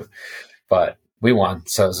 dude, but we won.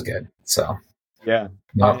 So it was good. So yeah.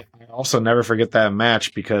 I also never forget that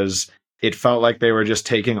match because it felt like they were just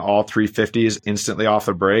taking all 350s instantly off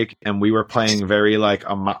the break, and we were playing very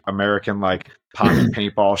American pocket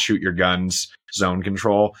paintball, shoot your guns, zone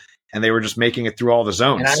control, and they were just making it through all the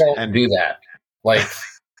zones. And I don't do that.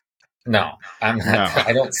 No, I'm not. No.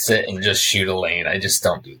 I don't sit and just shoot a lane. I just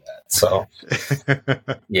don't do that. So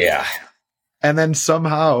yeah. And then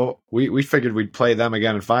somehow we figured we'd play them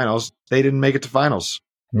again in finals. They didn't make it to finals.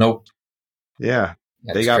 Nope. Yeah.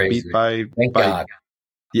 They got beat by God.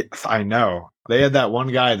 Yeah, I know. They had that one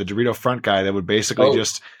guy, the Dorito front guy, that would basically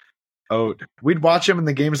we'd watch him in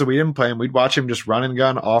the games that we didn't play him. We'd watch him just run and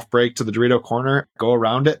gun off break to the Dorito corner, go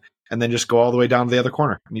around it, and then just go all the way down to the other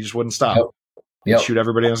corner. And he just wouldn't stop. Yep. Shoot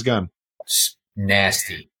everybody on his gun. Just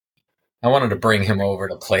nasty. I wanted to bring him over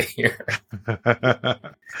to play here.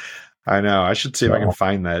 I know. I should see if I can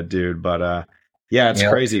find that dude. But it's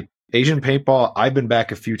crazy. Asian paintball, I've been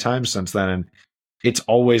back a few times since then, and it's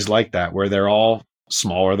always like that, where they're all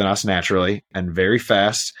smaller than us naturally and very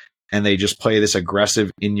fast, and they just play this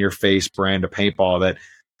aggressive, in-your-face brand of paintball that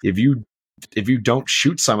if you don't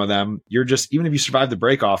shoot some of them, you're just, even if you survive the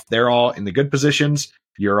break-off, they're all in the good positions,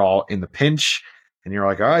 you're all in the pinch, and you're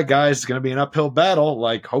like, all right, guys, it's going to be an uphill battle.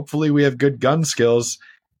 Hopefully we have good gun skills.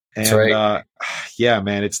 And that's right. Yeah,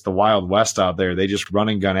 man, it's the Wild West out there. They just run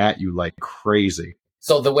and gun at you like crazy.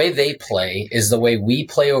 So the way they play is the way we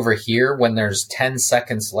play over here when there's 10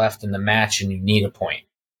 seconds left in the match and you need a point.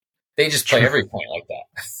 They just play every point like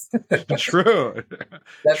that. True.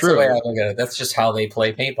 That's the way I look at it. That's just how they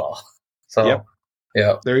play paintball. So,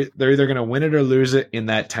 they're either going to win it or lose it in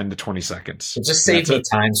that 10 to 20 seconds. It just saves me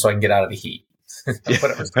time so I can get out of the heat.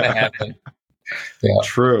 Whatever's going to happen. Yeah.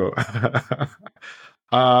 True.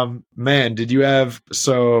 Man, did you have,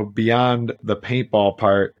 so beyond the paintball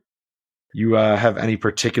part, you have any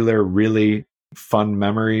particular really fun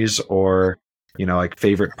memories or,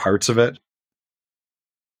 favorite parts of it?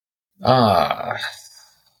 I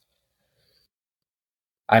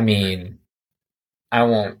mean, I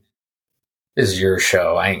won't, this is your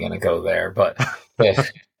show. I ain't going to go there, but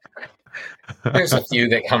there's a few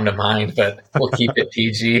that come to mind, but we'll keep it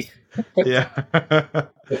PG. Yeah.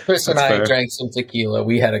 Chris and I drank some tequila.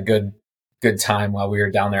 We had a good time while we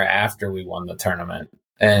were down there after we won the tournament.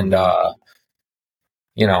 And,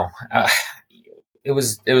 it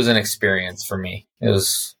was an experience for me. It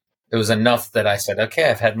was enough that I said, okay,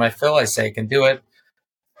 I've had my fill. I say I can do it.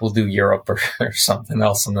 We'll do Europe or something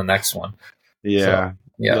else in the next one. Yeah.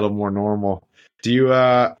 So, a little more normal. Do you,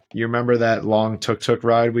 you remember that long TukTuk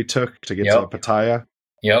ride we took to get to Pattaya?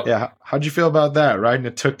 Yep. Yeah. How'd you feel about that, riding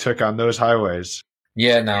a TukTuk on those highways?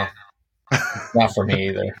 Yeah, no, not for me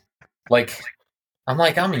either.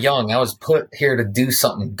 I'm young. I was put here to do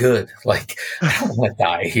something good. I don't want to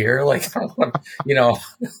die here. I don't want,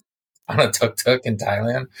 on a tuk-tuk in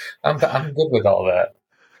Thailand. I'm good with all that.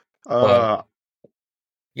 Uh,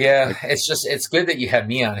 Yeah, it's good that you have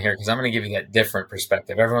me on here because I'm going to give you that different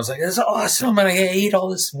perspective. Everyone's like, "This is awesome," and I ate all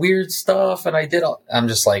this weird stuff, and I'm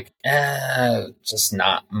just like, just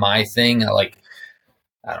not my thing. I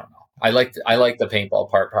don't know. I like the paintball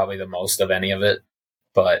part probably the most of any of it,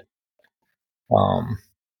 but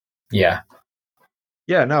yeah.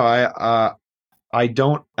 Yeah, no, I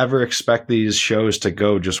don't ever expect these shows to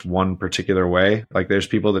go just one particular way. Like there's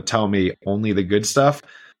people that tell me only the good stuff,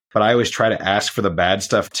 but I always try to ask for the bad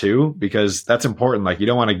stuff too, because that's important. Like you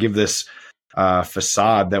don't want to give this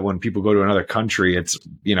facade that when people go to another country, it's,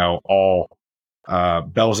 all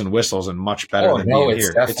bells and whistles and much better than being it's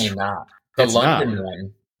here. Definitely not.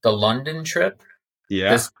 The London trip.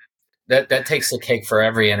 Yeah. That takes the cake for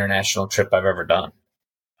every international trip I've ever done.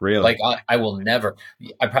 Really? Like I will never.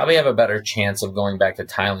 I probably have a better chance of going back to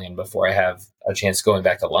Thailand before I have a chance going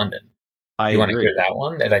back to London. You want to hear that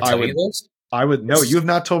one? Did I tell you this? I would. No, you have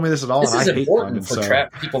not told me this at all. This is important for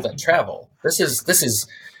people that travel. This is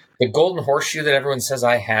the golden horseshoe that everyone says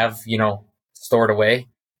I have, stored away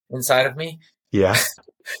inside of me. Yeah.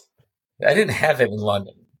 I didn't have it in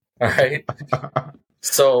London. All right.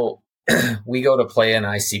 So we go to play an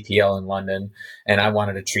ICPL in London, and I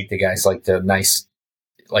wanted to treat the guys like the nice,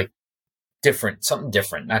 something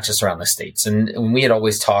different, not just around the States. And we had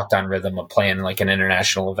always talked on Rhythm of playing like an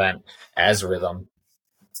international event as Rhythm.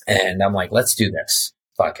 And I'm like, let's do this.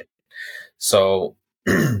 Fuck it. So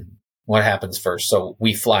what happens first? So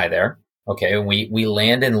we fly there. Okay. And we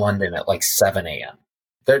land in London at like 7 a.m.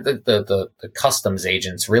 The customs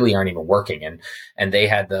agents really aren't even working. And they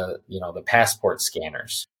had the passport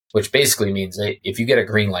scanners, which basically means that if you get a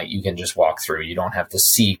green light, you can just walk through. You don't have to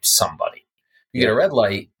see somebody. You get a red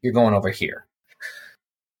light, you're going over here.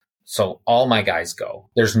 So all my guys go.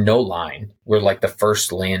 There's no line. We're like the first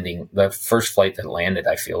flight that landed,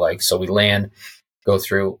 I feel like. So we land, go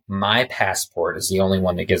through. My passport is the only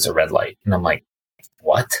one that gives a red light. And I'm like,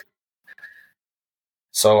 what?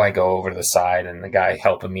 So I go over to the side, and the guy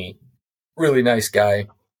helping me, really nice guy,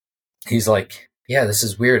 he's like, yeah, this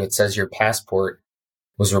is weird. It says your passport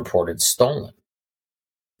was reported stolen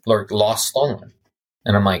or lost stolen.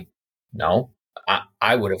 And I'm like, no,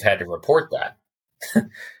 I would have had to report that.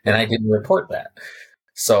 And I didn't report that.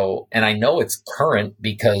 So, and I know it's current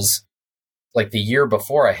because like the year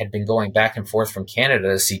before I had been going back and forth from Canada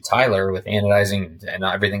to see Tyler with anodizing and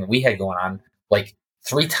everything we had going on like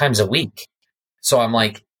 3 times a week. So I'm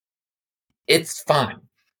like, it's fine.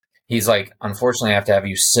 He's like, unfortunately, I have to have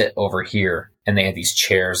you sit over here. And they had these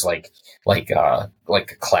chairs like a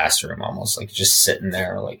classroom almost, like just sitting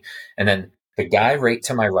there. And then the guy right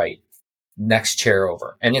to my right, next chair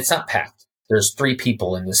over. And it's not packed. There's 3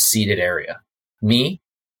 people in this seated area. Me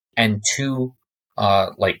and 2,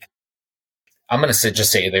 I'm going to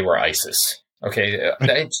just say they were ISIS. Okay. I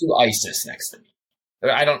had 2 ISIS next to me.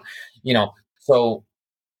 I don't, so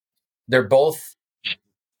they're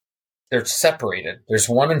separated. There's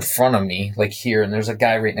one in front of me, like here, and there's a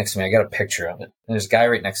guy right next to me. I got a picture of it. And there's a guy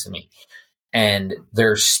right next to me. And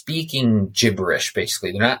they're speaking gibberish,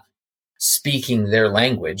 basically. They're not speaking their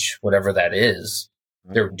language, whatever that is.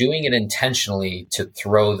 They're doing it intentionally to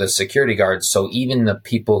throw the security guards, so even the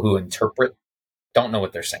people who interpret don't know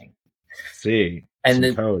what they're saying. See, and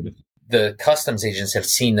the customs agents have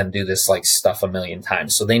seen them do this stuff a million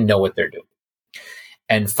times, so they know what they're doing.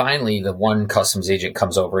 And finally, the one customs agent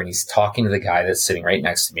comes over and he's talking to the guy that's sitting right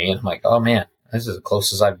next to me. And I'm like, oh man, this is the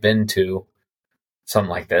closest I've been to something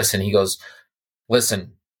like this. And he goes,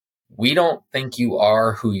 listen, we don't think you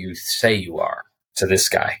are who you say you are, to this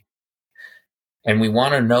guy. And we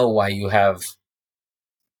want to know why you have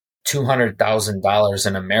 $200,000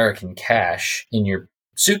 in American cash in your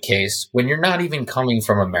suitcase when you're not even coming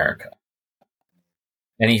from America.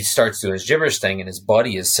 And he starts doing his gibberish thing, and his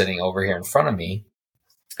buddy is sitting over here in front of me.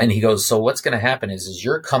 And he goes, so what's going to happen is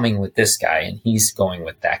you're coming with this guy and he's going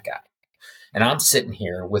with that guy. And I'm sitting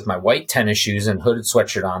here with my white tennis shoes and hooded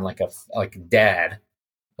sweatshirt on like a dad,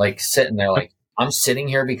 sitting there I'm sitting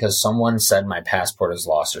here because someone said my passport is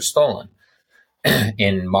lost or stolen.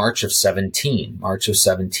 In March of 17,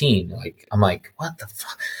 I'm like, what the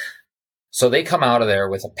fuck? So they come out of there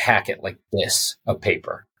with a packet like this of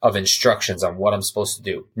paper of instructions on what I'm supposed to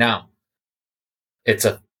do. Now, it's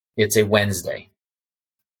a Wednesday,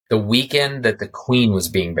 the weekend that the Queen was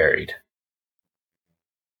being buried.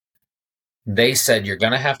 They said, you're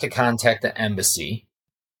going to have to contact the embassy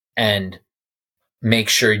and make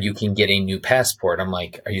sure you can get a new passport. I'm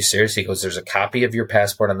like, are you serious? He goes, there's a copy of your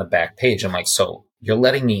passport on the back page. I'm like, so you're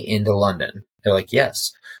letting me into London? They're like,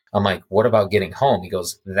 yes. I'm like, what about getting home? He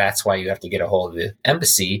goes, that's why you have to get a hold of the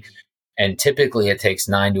embassy And typically it takes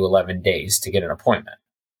 9 to 11 days to get an appointment.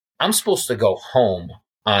 I'm supposed to go home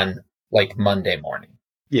on like Monday morning.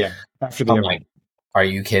 Yeah. After the I'm event. like, are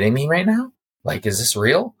you kidding me right now? Like, is this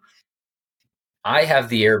real? I have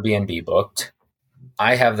the Airbnb booked.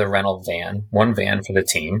 I have the rental van, one van for the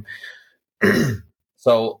team.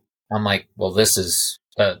 So I'm like, well, this is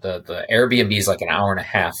the Airbnb is like an hour and a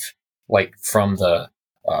half, like from the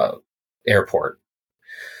airport.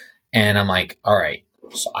 And I'm like, all right.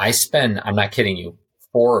 So I spend, I'm not kidding you,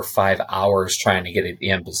 4 or 5 hours trying to get at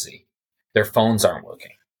the embassy. Their phones aren't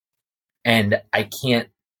working. And I can't,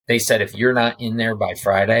 they said, if you're not in there by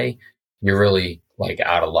Friday, you're really like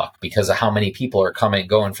out of luck because of how many people are coming and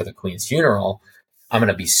going for the Queen's funeral. I'm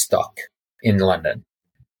going to be stuck in London.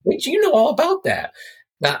 Which you know all about that.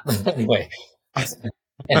 Not anyway.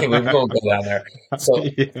 Anyway, we won't go down there. So,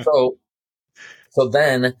 Yeah. so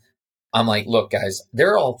then I'm like, look, guys,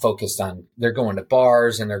 they're all focused on, they're going to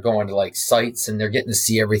bars and they're going to like sites and they're getting to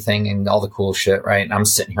see everything and all the cool shit, right? And I'm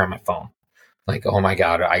sitting here on my phone, like, oh my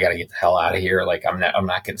God, I got to get the hell out of here. Like, I'm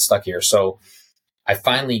not getting stuck here. So I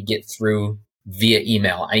finally get through via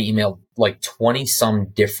email. I emailed like 20 some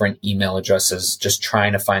different email addresses, just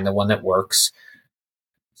trying to find the one that works.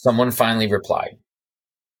 Someone finally replied,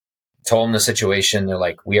 told them the situation. They're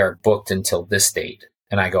like, we are booked until this date.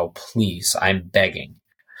 And I go, please, I'm begging.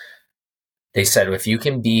 They said, if you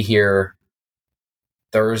can be here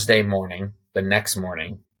Thursday morning, the next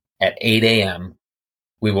morning at 8 a.m.,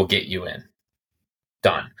 we will get you in.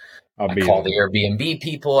 Done. I called the Airbnb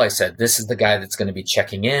people. I said, this is the guy that's going to be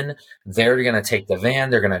checking in. They're going to take the van.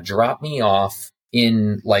 They're going to drop me off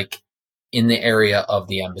in the area of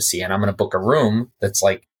the embassy. And I'm going to book a room that's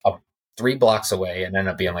like 3 blocks away and end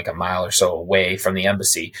up being like a mile or so away from the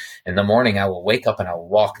embassy. In the morning, I will wake up and I'll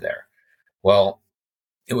walk there. Well,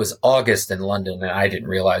 it was August in London and I didn't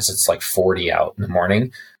realize it's like 40 out in the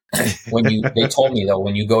morning. They told me though,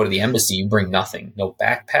 when you go to the embassy, you bring nothing, no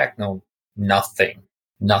backpack, no nothing.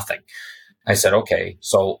 I said, okay.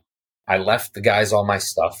 So I left the guys all my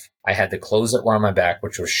stuff. I had the clothes that were on my back,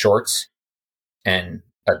 which was shorts and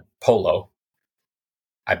a polo.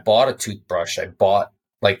 I bought a toothbrush. I bought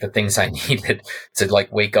like the things I needed to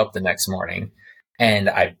like wake up the next morning. And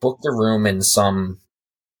I booked a room in some,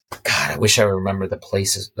 God, I wish I remember the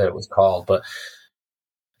places that it was called, but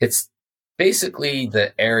it's basically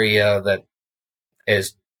the area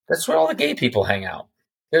that's where all the gay people hang out.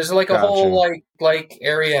 There's like a whole like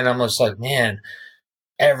area, and I'm just like, man,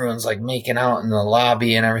 everyone's like making out in the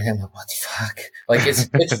lobby and everything. I'm like, what the fuck? Like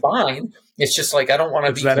it's fine. It's just like I don't want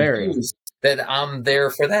to be confused that I'm there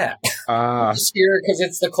for that. I'm just here because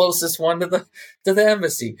it's the closest one to the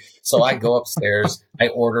embassy. So I go upstairs. I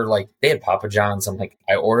order they had Papa John's. I'm like,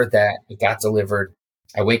 I ordered that. It got delivered.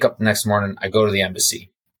 I wake up the next morning. I go to the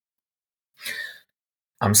embassy.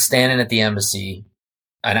 I'm standing at the embassy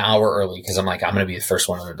an hour early because I'm like, I'm going to be the first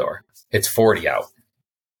one in the door. It's 40 out.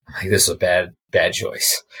 I'm like, this is a bad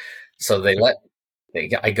choice. So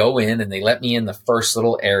I go in and they let me in the first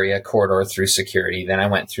little area corridor through security. Then I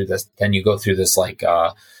went through this. Then you go through this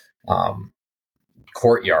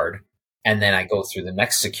courtyard, and then I go through the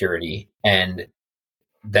next security. And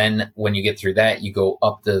then when you get through that, you go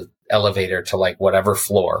up the elevator to like whatever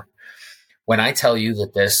floor. When I tell you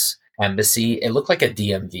that this embassy, it looked like a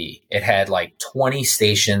DMV. It had like 20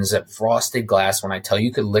 stations of frosted glass. When I tell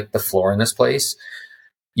you could lick the floor in this place,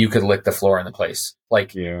 you could lick the floor in the place.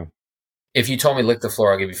 Like, yeah. If you told me lick the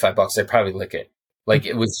floor, I'll give you $5. I'd probably lick it. Like,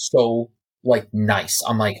 it was so like nice.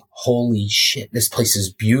 I'm like, holy shit, this place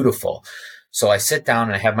is beautiful. So I sit down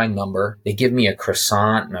and I have my number. They give me a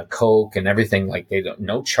croissant and a Coke and everything. Like,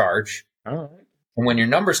 no charge. All right. And when your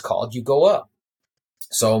number's called, you go up.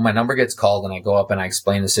 So my number gets called and I go up and I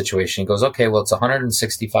explain the situation. He goes, okay, well, it's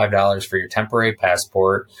 $165 for your temporary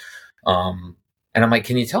passport. And I'm like,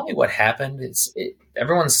 can you tell me what happened?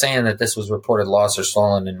 Everyone's saying that this was reported lost or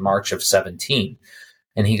stolen in March of 17.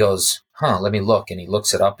 And he goes, let me look. And he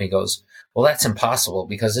looks it up and he goes, well, that's impossible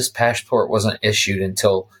because this passport wasn't issued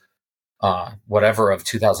until whatever of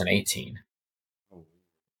 2018.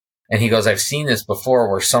 And he goes, I've seen this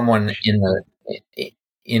before where someone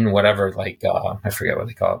in whatever, I forget what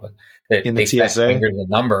they call it, but they TSA fingered the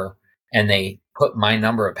number and they put my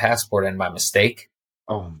number of passport in by mistake.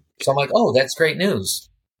 Oh, so I'm like, oh, that's great news.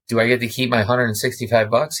 Do I get to keep my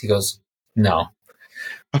 $165? He goes, no.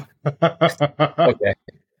 Okay.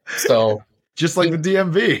 So just like the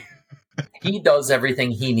DMV, he does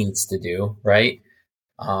everything he needs to do. Right.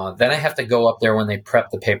 Then I have to go up there when they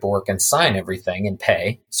prep the paperwork and sign everything and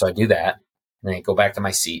pay. So I do that. And then I go back to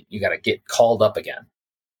my seat. You got to get called up again.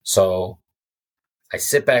 So I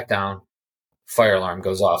sit back down, fire alarm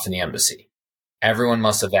goes off in the embassy. Everyone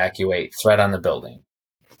must evacuate. Threat on the building.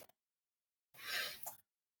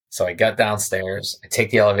 So I got downstairs. I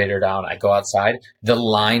take the elevator down. I go outside. The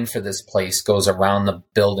line for this place goes around the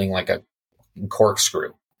building like a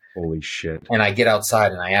corkscrew. Holy shit. And I get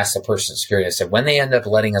outside and I ask the person security, I said, when they end up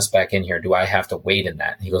letting us back in here, do I have to wait in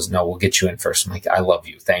that? And he goes, no, we'll get you in first. I'm like, I love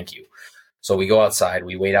you. Thank you. So we go outside.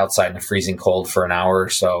 We wait outside in the freezing cold for an hour or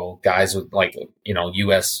so. Guys with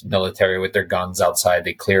U.S. military with their guns outside.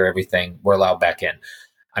 They clear everything. We're allowed back in.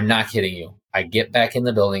 I'm not kidding you. I get back in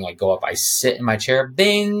the building. I go up. I sit in my chair.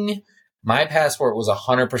 Bing. My passport was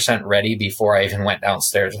 100% ready before I even went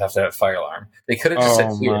downstairs after that fire alarm. They could have just said,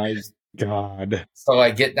 "Oh my God." So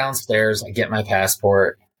I get downstairs. I get my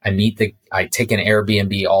passport. I take an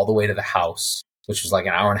Airbnb all the way to the house, which was like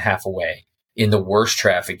an hour and a half away in the worst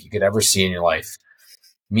traffic you could ever see in your life.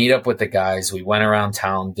 Meet up with the guys. We went around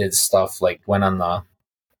town, did stuff like went on the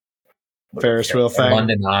Ferris wheel thing.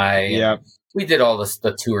 London Eye. Yeah. We did all the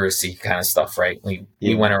touristy kind of stuff, right? We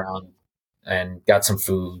went around and got some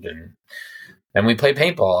food, and then we played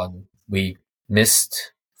paintball, and we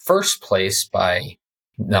missed first place by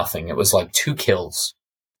nothing. It was like 2 kills.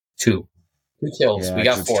 Two kills. Yeah, we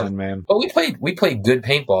got 4. 10 man. But we played good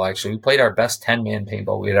paintball, actually. We played our best 10-man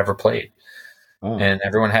paintball we had ever played. Oh. And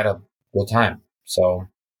everyone had a good time. So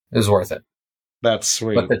it was worth it. That's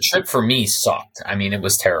sweet. But the trip for me sucked. I mean, it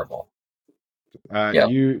was terrible. I get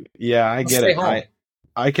it. Home.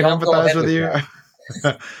 I can empathize with you.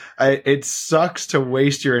 It sucks to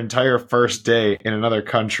waste your entire first day in another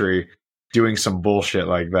country doing some bullshit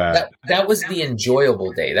like that. That was the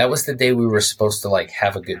enjoyable day. That was the day we were supposed to like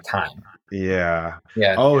have a good time. Yeah.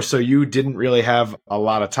 Yeah. Oh, so you didn't really have a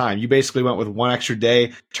lot of time. You basically went with one extra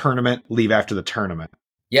day, tournament, leave after the tournament.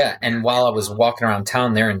 Yeah, and while I was walking around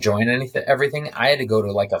town there enjoying everything, I had to go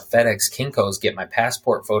to like a FedEx Kinko's, get my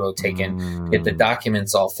passport photo taken, get the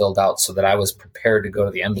documents all filled out so that I was prepared to go to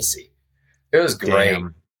the embassy. It was great.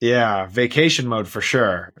 Damn. Yeah, vacation mode for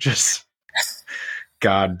sure. Just,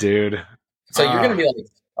 God, dude. So you're going to be like,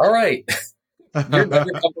 all right, you're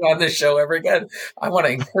never coming on this show ever again. I want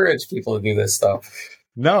to encourage people to do this stuff.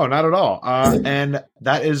 No, not at all. And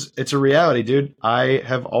it's a reality, dude. I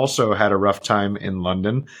have also had a rough time in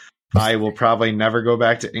London. I will probably never go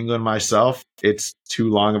back to England myself. It's too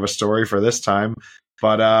long of a story for this time.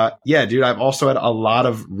 But yeah, dude, I've also had a lot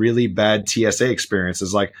of really bad TSA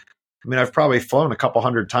experiences. Like, I mean, I've probably flown a couple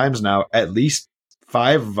hundred times now. At least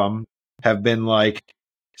 5 of them have been like,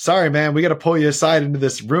 sorry, man, we got to pull you aside into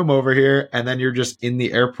this room over here. And then you're just in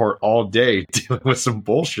the airport all day dealing with some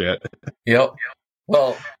bullshit. Yep.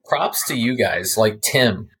 Well, props to you guys. Like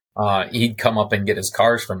Tim, he'd come up and get his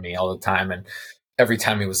cars from me all the time. And every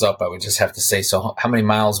time he was up, I would just have to say, so how many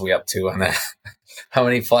miles we up to on that? How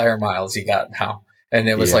many flyer miles you got now? And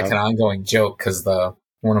it was like an ongoing joke because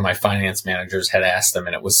one of my finance managers had asked him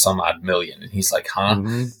and it was some odd million. And he's like, huh?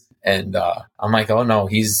 Mm-hmm. And I'm like, oh, no,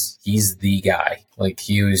 he's the guy. Like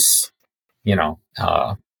he was,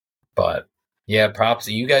 but yeah, props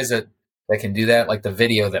to you guys that can do that. Like the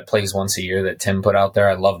video that plays once a year that Tim put out there.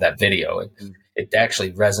 I love that video. It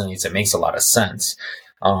actually resonates. It makes a lot of sense.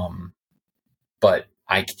 But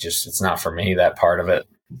it's not for me, that part of it.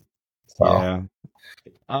 So. Yeah.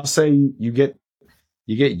 I'll say you get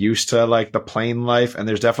used to like the plane life, and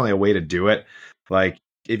there's definitely a way to do it. Like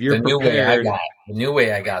if you're the new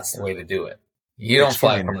way I got's the way to do it. You don't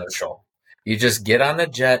fly commercial. You just get on the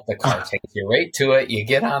jet. The car takes you right to it. You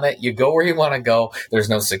get on it. You go where you want to go. There's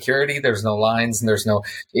no security. There's no lines. And there's no,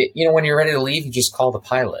 when you're ready to leave, you just call the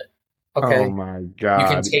pilot. Okay. Oh my God. You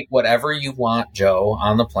can take whatever you want, Joe,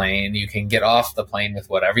 on the plane. You can get off the plane with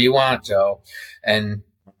whatever you want, Joe. And,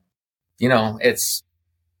 it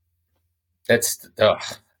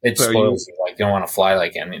spoils you. Like you don't want to fly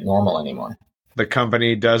like normal anymore. The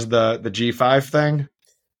company does the G5 thing?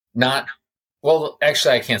 Well,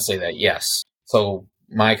 actually, I can't say that. Yes. So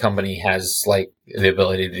my company has like the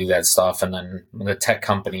ability to do that stuff. And then the tech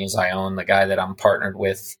companies I own, the guy that I'm partnered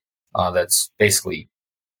with, that's basically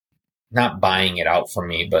not buying it out from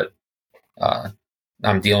me, but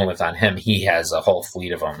I'm dealing with on him. He has a whole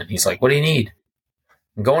fleet of them. And he's like, what do you need?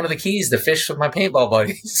 I'm going to the Keys to fish with my paintball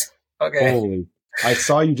buddies. Okay. Holy. I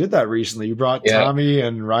saw you did that recently. You brought Tommy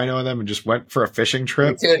and Rhino and them and just went for a fishing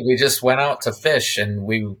trip. We did. We just went out to fish, and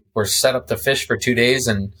we were set up to fish for 2 days,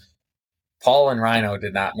 and Paul and Rhino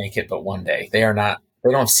did not make it but one day. They don't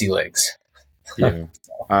have sea legs. Yeah,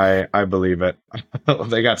 I believe it.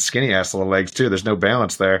 They got skinny ass little legs too. There's no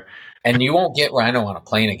balance there. And you won't get Rhino on a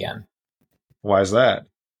plane again. Why is that?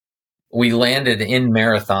 We landed in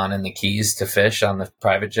Marathon in the Keys to fish on the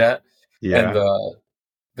private jet. Yeah. And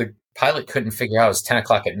the pilot couldn't figure out it was 10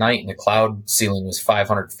 o'clock at night and the cloud ceiling was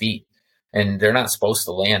 500 feet. and they're not supposed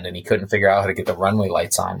to land, and he couldn't figure out how to get the runway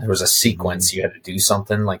lights on. There was a sequence you had to do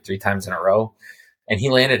something like 3 times in a row, and he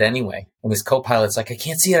landed anyway. And his co-pilot's like, I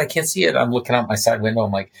can't see it. I'm looking out my side window.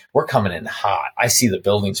 I'm like, we're coming in hot. I see the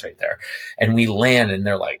buildings right there. And we land, and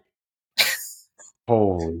they're like,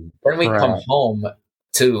 holy then we crap. come home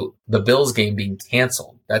to the Bills game being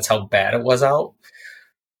canceled. That's how bad it was out.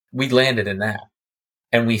 We landed in that.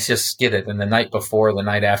 And we just skidded. And the night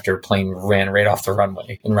after, plane ran right off the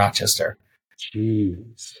runway in Rochester.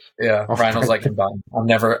 Jeez. Yeah. Ryan was like, I'm done. I'm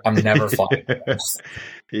never flying.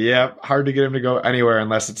 Yep. Hard to get him to go anywhere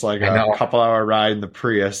unless it's like a couple hour ride in the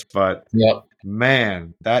Prius. But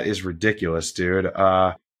man, that is ridiculous, dude.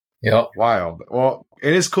 Wild. Well,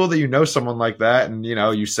 it is cool that you know someone like that, and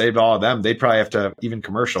you saved all of them. They'd probably have to even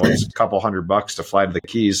commercial. It's a couple $100 to fly to the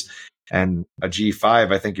Keys. And a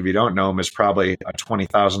G5, I think if you don't know them, is probably a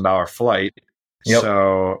 $20,000 flight. Yep.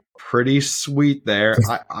 So pretty sweet there.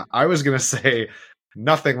 I was going to say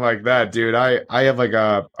nothing like that, dude. I have like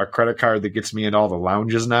a credit card that gets me in all the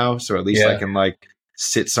lounges now. So at least I can like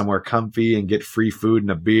sit somewhere comfy and get free food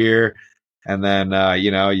and a beer. And then,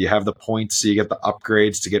 you have the points, so you get the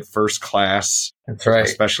upgrades to get first class. That's right.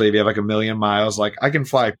 Especially if you have like 1 million miles. Like, I can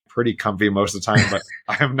fly pretty comfy most of the time, but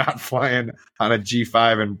I am not flying on a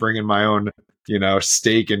G5 and bringing my own,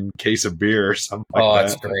 steak and case of beer or something like that. Oh,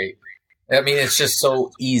 that's great. I mean, it's just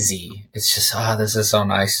so easy. It's just, this is so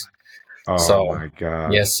nice. Oh, my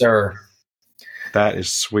God. Yes, sir. That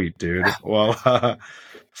is sweet, dude. Well,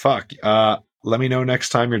 fuck. Let me know next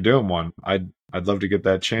time you're doing one. I'd love to get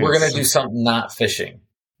that chance. We're going to do something not fishing.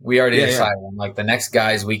 We already decided on like the next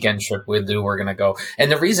guy's weekend trip we're going to go. And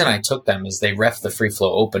the reason I took them is they ref the Freeflow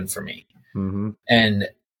Open for me. Mm-hmm. And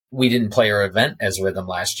we didn't play our event as Rhythm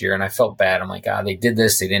last year. And I felt bad. I'm like, they did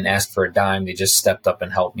this. They didn't ask for a dime. They just stepped up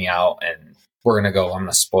and helped me out. And we're going to go. I'm going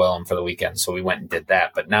to spoil them for the weekend. So we went and did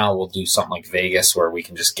that. But now we'll do something like Vegas where we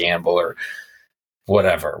can just gamble or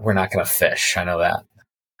whatever. We're not going to fish. I know that.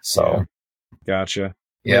 So. Gotcha.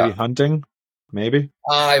 Yeah. Maybe hunting? Maybe.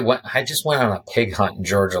 I just went on a pig hunt in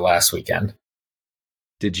Georgia last weekend.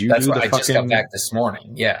 Did you? That's why I just got back this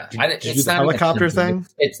morning. Yeah, did you do the helicopter thing?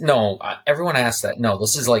 It's no. Everyone asks that. No,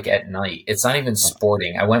 this is like at night. It's not even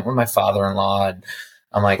sporting. I went with my father-in-law, and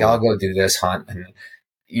I'm like, I'll go do this hunt, and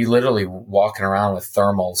you literally walking around with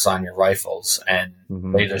thermals on your rifles, and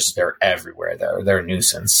they're everywhere. They're a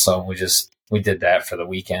nuisance. So we did that for the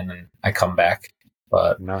weekend, and I come back.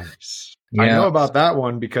 But nice. Yeah. I know about that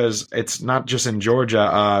one because it's not just in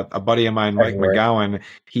Georgia. A buddy of mine, Mike McGowan,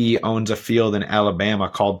 he owns a field in Alabama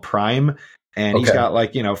called Prime, and he's got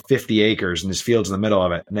 50 acres, and his field's in the middle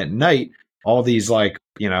of it. And at night, all these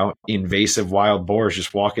invasive wild boars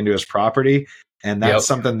just walk into his property, and that's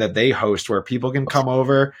something that they host where people can come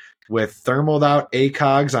over with thermaled out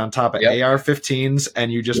ACOGs on top of AR-15s,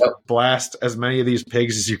 and you just blast as many of these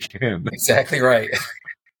pigs as you can. Exactly right.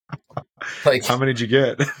 How many did you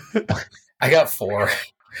get? I got 4.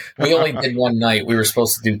 We only did one night. We were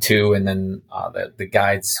supposed to do 2, and then the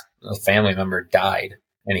guide's family member died,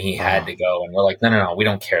 and he had to go. And we're like, no, we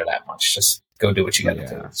don't care that much. Just go do what you got to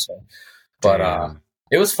do. So, but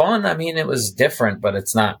it was fun. I mean, it was different, but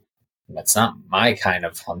it's not my kind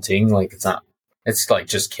of hunting. Like it's like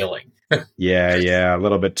just killing. Yeah, a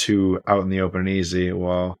little bit too out in the open and easy.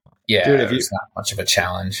 Well, yeah, dude, it's not much of a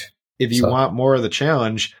challenge. If you want more of the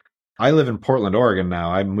challenge, I live in Portland, Oregon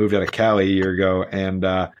now. I moved out of Cali a year ago, and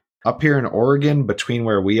up here in Oregon, between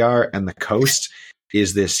where we are and the coast,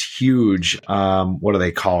 is this huge, what do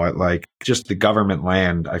they call it? Like just the government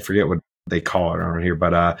land. I forget what they call it around here,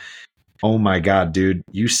 but oh my God, dude,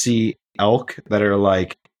 you see elk that are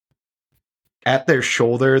like at their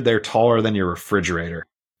shoulder, they're taller than your refrigerator.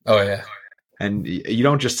 Oh yeah. And you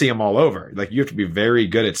don't just see them all over. Like, you have to be very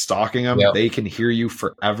good at stalking them. Yep. They can hear you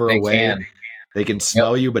forever away. They can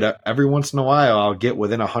smell you, but every once in a while I'll get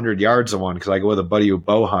within 100 yards of one because I go with a buddy who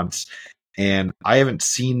bow hunts. And I haven't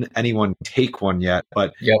seen anyone take one yet,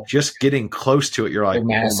 but just getting close to it, you're like,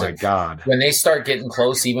 oh my God. When they start getting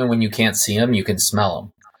close, even when you can't see them, you can smell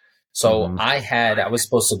them. So I was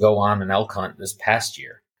supposed to go on an elk hunt this past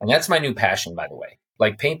year. And that's my new passion, by the way.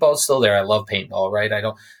 Like, paintball's still there. I love paintball, right? I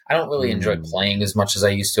don't really enjoy playing as much as I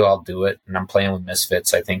used to. I'll do it. And I'm playing with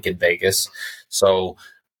Misfits, I think, in Vegas. So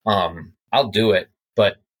I'll do it,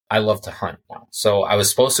 but I love to hunt now. So I was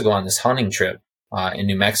supposed to go on this hunting trip in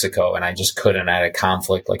New Mexico, and I just couldn't. I had a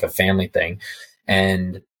conflict, like a family thing.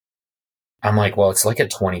 And I'm like, well, it's like a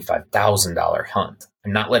 $25,000 hunt.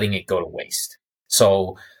 I'm not letting it go to waste.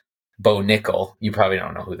 So Bo Nickel, you probably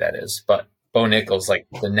don't know who that is, but Bo Nickel's like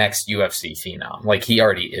the next UFC phenom. Like, he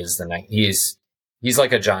already is the next. He's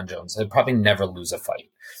like a John Jones. He'll probably never lose a fight.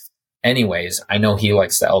 anyways, I know he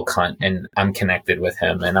likes the elk hunt and I'm connected with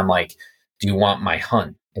him. And I'm like, do you want my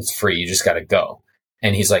hunt? It's free. You just got to go.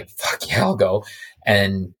 And he's like, fuck yeah, I'll go.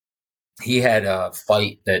 And he had a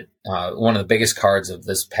fight that one of the biggest cards of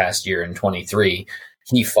this past year in 23,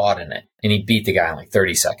 he fought in it and he beat the guy in like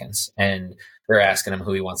 30 seconds. And they're asking him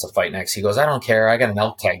who he wants to fight next. He goes, I don't care. I got an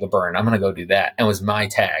elk tag to burn. I'm going to go do that. And it was my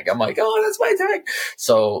tag. I'm like, oh, that's my tag.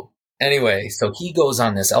 So anyway, so he goes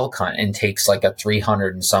on this elk hunt and takes like a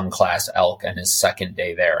 300 and some class elk on his second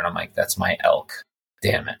day there. And I'm like, that's my elk.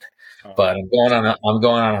 Damn it. But I'm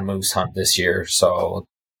going on a moose hunt this year. So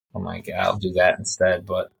I'm like, yeah, I'll do that instead.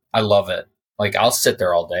 But I love it. Like I'll sit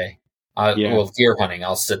there all day. Well, deer hunting,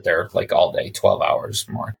 I'll sit there like all day, 12 hours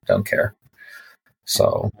more. Don't care.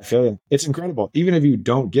 So I feel you. It's incredible. Even if you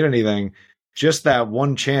don't get anything, just that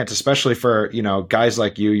one chance, especially for, guys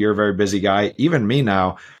like you, you're a very busy guy. Even me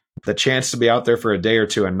now, the chance to be out there for a day or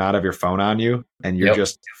two and not have your phone on you and you're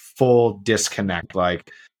just full disconnect.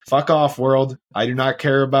 Like, fuck off, world. I do not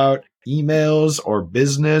care about emails or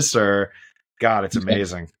business or God, it's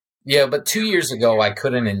amazing. Yeah, but 2 years ago, I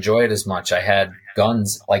couldn't enjoy it as much. I had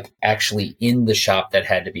guns like actually in the shop that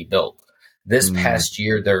had to be built. This past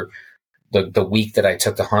year, the week that I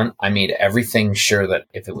took the hunt, I made everything sure that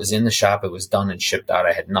if it was in the shop, it was done and shipped out.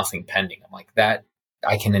 I had nothing pending. I'm like, that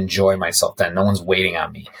I can enjoy myself then. No one's waiting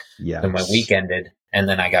on me. Yeah. Then my week ended and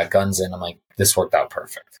then I got guns in. I'm like, this worked out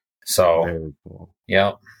perfect. So, very cool.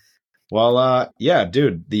 Yeah. Well, yeah,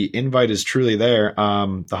 dude, the invite is truly there.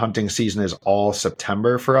 The hunting season is all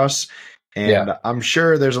September for us. And I'm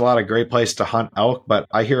sure there's a lot of great places to hunt elk, but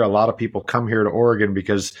I hear a lot of people come here to Oregon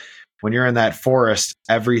because when you're in that forest,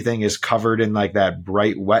 everything is covered in like that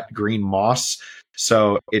bright, wet green moss.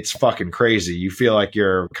 So it's fucking crazy. You feel like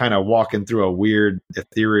you're kind of walking through a weird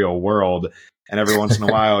ethereal world. And every once in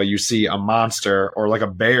a while you see a monster or like a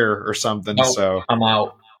bear or something. Nope, so I'm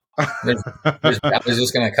out. I was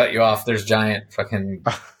just going to cut you off. There's giant fucking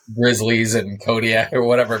grizzlies and Kodiak or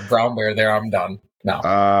whatever brown bear there. I'm done. No.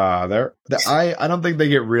 I don't think they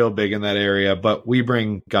get real big in that area, but we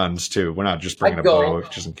bring guns too. We're not just bringing a bow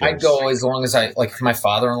just in case. I'd go as long as if my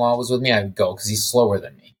father-in-law was with me, I'd go because he's slower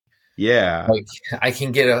than me. Yeah. Like I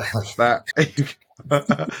can get that.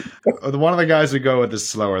 One of the guys we go with is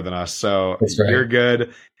slower than us, so you're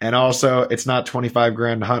good. And also, it's not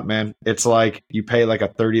 $25,000 to hunt, man. It's like you pay like a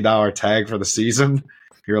 $30 tag for the season.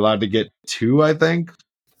 You're allowed to get 2, I think,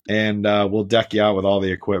 and we'll deck you out with all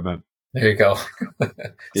the equipment. There you go.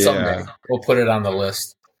 Someday we'll put it on the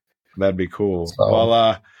list. That'd be cool. So,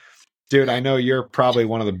 well, dude, I know you're probably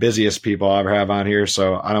one of the busiest people I ever have on here,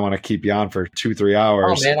 so I don't want to keep you on for 2-3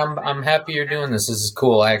 hours. Oh man, I'm happy you're doing this. This is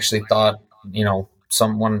cool. I actually thought,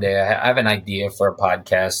 one day I have an idea for a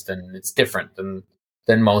podcast, and it's different than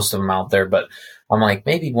most of them out there. But I'm like,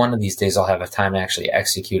 maybe one of these days I'll have a time to actually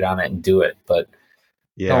execute on it and do it. But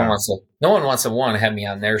no one wants to have me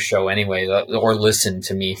on their show anyway, or listen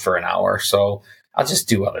to me for an hour. So I'll just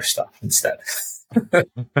do other stuff instead.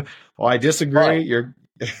 Well, I disagree. I'm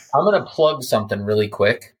going to plug something really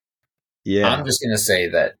quick. Yeah, I'm just going to say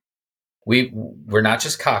that we're not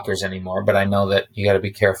just cockers anymore, but I know that you got to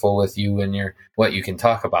be careful with you and what you can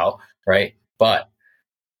talk about, right? But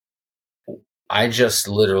I just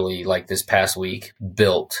literally this past week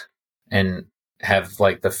built and have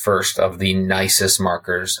the first of the nicest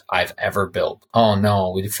markers I've ever built. Oh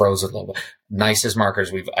no, we froze a little bit. Nicest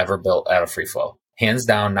markers we've ever built out of Freeflow. Hands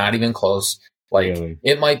down, not even close. Really?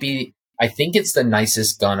 It might be, I think it's the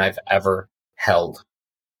nicest gun I've ever held.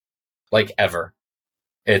 Ever.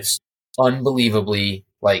 It's unbelievably,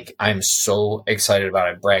 I'm so excited about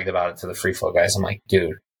it. I bragged about it to the Freeflow guys. I'm like,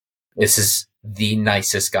 dude, this is the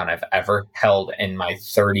nicest gun I've ever held in my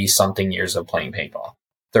 30-something years of playing paintball.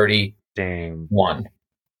 31. Dang.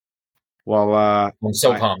 Well, I'm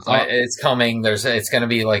so pumped. It's coming. It's going to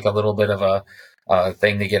be a little bit of a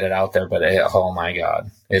thing to get it out there, but oh my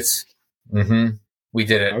God. It's, we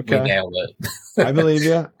did it. Okay. We nailed it. I believe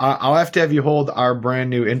you. I'll have to have you hold our brand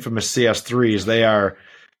new infamous CS3s.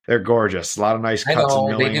 They're gorgeous. A lot of nice cuts and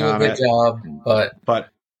milling on it. They do a good job, but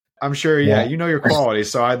I'm sure, you know your quality.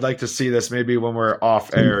 So I'd like to see this. Maybe when we're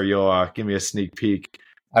off air, you'll give me a sneak peek.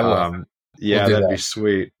 I will. That'd be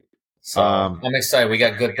sweet. So I'm excited. We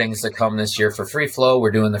got good things to come this year for Freeflow. We're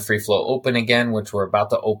doing the Freeflow Open again, which we're about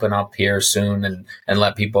to open up here soon and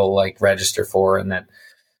let people register for. And that,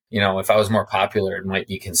 if I was more popular, it might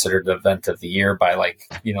be considered the event of the year by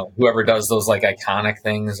whoever does those iconic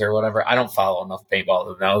things or whatever. I don't follow enough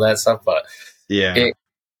paintball to know that stuff, but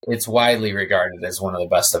it's widely regarded as one of the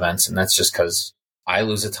best events. And that's just because I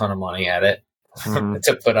lose a ton of money at it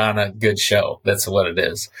to put on a good show. That's what it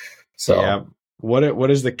is. So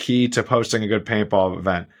What is the key to hosting a good paintball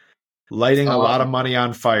event? lighting a lot of money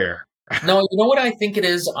on fire. No, you know what I think it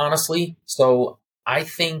is, honestly? So I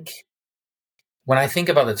think when I think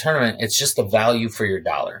about the tournament, it's just the value for your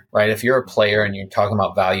dollar, right? If you're a player and you're talking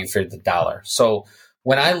about value for the dollar. So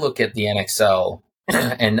when I look at the NXL,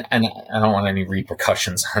 and I don't want any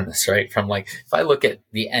repercussions on this, right? From like, if I look at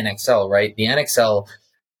the NXL, right? The NXL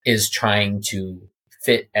is trying to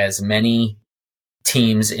fit as many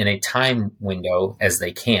teams in a time window as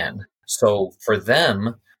they can. So for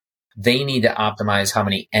them, they need to optimize how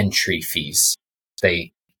many entry fees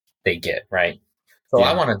they get, right? So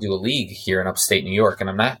I want to do a league here in upstate New York,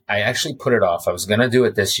 and I actually put it off. I was going to do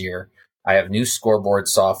it this year. I have new scoreboard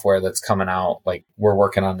software that's coming out. Like, we're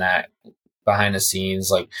working on that behind the scenes.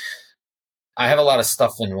 Like, I have a lot of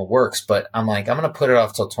stuff in the works, but I'm like, I'm going to put it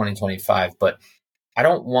off till 2025, but I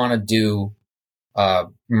don't want to do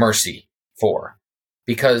Mercy 4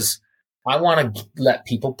 because I want to let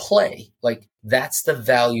people play. Like, that's the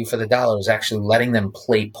value for the dollar, is actually letting them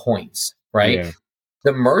play points, right? Yeah.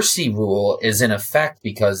 The Mercy rule is in effect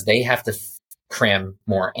because they have to cram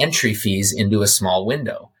more entry fees into a small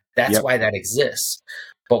window. That's why that exists.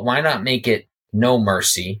 But why not make it no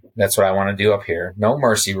mercy? That's what I want to do up here. No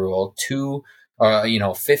mercy rule,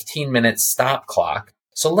 15-minute stop clock.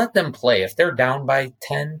 So let them play. If they're down by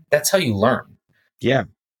 10, that's how you learn. Yeah.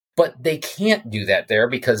 But they can't do that there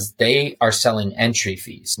because they are selling entry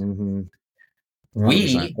fees. Mm-hmm.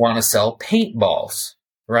 We want to sell paintballs,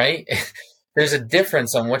 right? There's a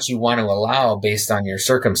difference on what you want to allow based on your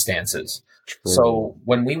circumstances. True. So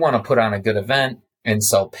when we want to put on a good event and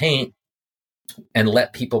sell paint and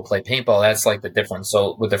let people play paintball, that's like the difference.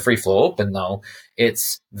 So with the Freeflow Open, though,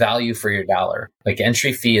 it's value for your dollar. Like,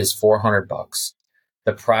 entry fee is $400.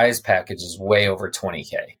 The prize package is way over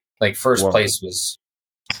 $20K. Like, first place was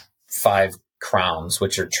 5 crowns,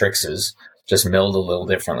 which are Trixes, just milled a little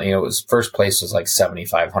differently. It was first place was like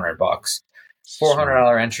 $7,500.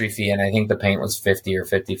 $400 entry fee, and I think the paint was $50 or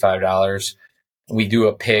 $55. We do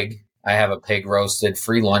a pig. I have a pig roasted,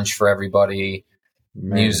 free lunch for everybody,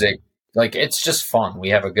 music. Like, it's just fun. We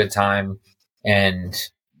have a good time, and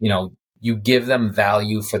you give them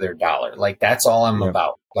value for their dollar. Like, that's all I'm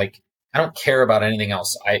about. Like, I don't care about anything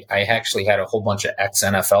else. I actually had a whole bunch of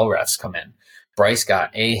ex-NFL refs come in. Bryce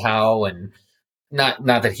got Ahow, and not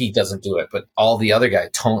that he doesn't do it, but all the other guys,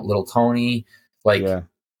 little Tony, a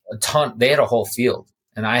ton. They had a whole field,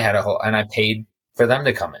 and I had and I paid for them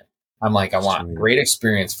to come in. I'm like, I want great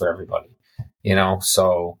experience for everybody,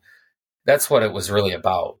 so that's what it was really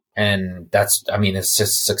about. And it's just a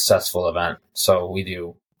successful event. So we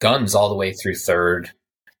do guns all the way through third,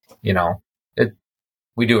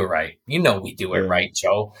 we do it right. We do it right,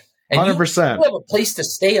 Joe. And 100%. You have a place to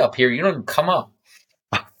stay up here. You don't come up.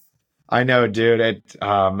 I know, dude.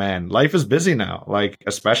 Man, life is busy now. Like,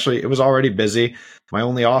 especially, it was already busy. My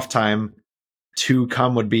only off time to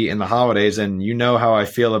come would be in the holidays, and you know how I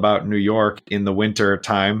feel about New York in the winter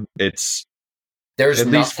time. There's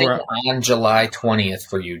nothing on July 20th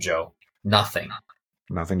for you, Joe. Nothing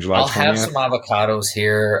July 20th. I'll have some avocados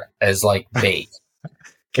here as like bait.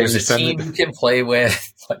 There's a team you can play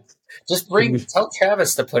with. Just tell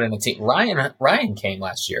Travis to put in a team. Ryan came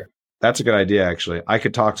last year. That's a good idea, actually. I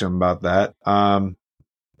could talk to him about that.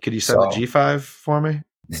 Could you send the G5 for me?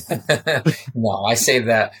 No, I saved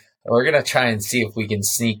that. We're going to try and see if we can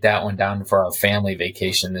sneak that one down for our family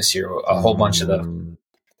vacation this year. A whole bunch of the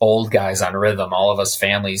old guys on Rhythm, all of us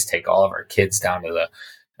families take all of our kids down to the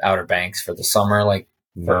Outer Banks for the summer,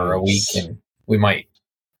 for a week, and we might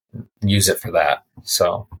use it for that.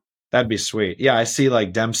 So that'd be sweet. Yeah, I see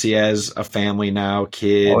Dempsey as a family now,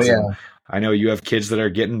 kids. Oh, yeah. I know you have kids that are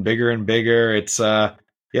getting bigger and bigger. It's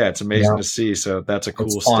it's amazing to see. So that's a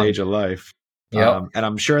cool stage of life. Yeah. And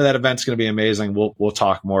I'm sure that event's going to be amazing. We'll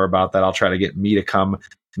talk more about that. I'll try to get me to come,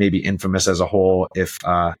 maybe Infamous as a whole, if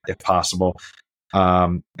possible.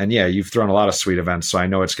 And you've thrown a lot of sweet events, so I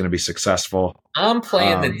know it's going to be successful. I'm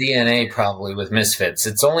playing the DNA probably with Misfits.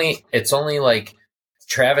 It's only like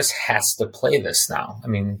Travis has to play this now. I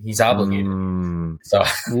mean, he's obligated. So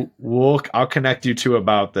I'll connect you two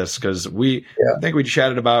about this, because I think we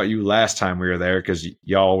chatted about you last time we were there, because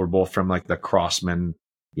y'all were both from the Crossman,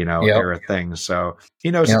 era thing. So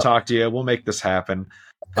he knows to talk to you. We'll make this happen.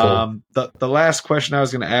 Cool. The last question I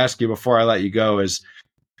was going to ask you before I let you go is,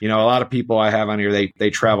 a lot of people I have on here, they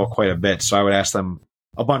travel quite a bit. So I would ask them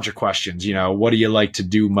a bunch of questions. What do you like to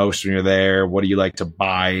do most when you're there? What do you like to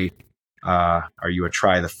buy? Are you a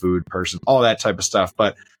try the food person? All that type of stuff.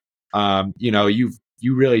 But,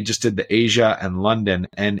 you really just did the Asia and London.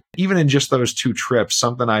 And even in just those 2 trips,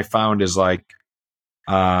 something I found is from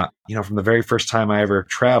the very first time I ever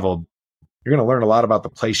traveled, you're going to learn a lot about the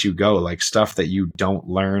place you go, stuff that you don't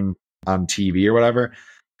learn on TV or whatever.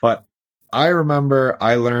 But I remember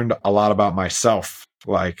I learned a lot about myself,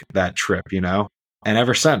 like that trip, and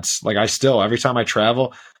ever since, like every time I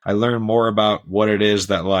travel, I learn more about what it is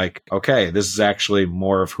that like, okay, this is actually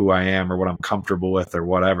more of who I am or what I'm comfortable with or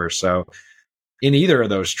whatever. So in either of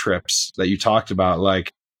those trips that you talked about,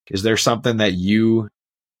 like, is there something that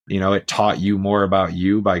it taught you more about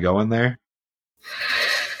you by going there?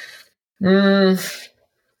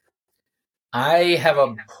 I have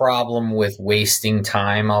a problem with wasting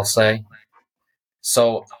time, I'll say.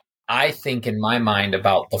 So I think in my mind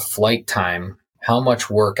about the flight time, how much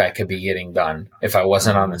work I could be getting done if I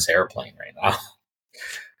wasn't on this airplane right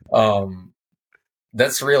now.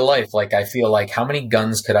 That's real life. Like, I feel like how many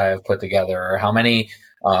guns could I have put together, or how many,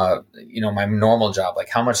 my normal job, like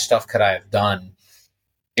how much stuff could I have done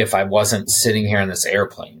if I wasn't sitting here in this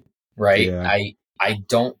airplane, right? Yeah. I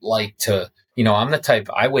don't like to, I'm the type,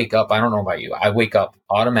 I wake up, I don't know about you, I wake up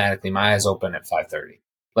automatically, my eyes open at 5:30.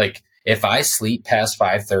 Like, if I sleep past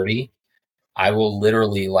 5:30, I will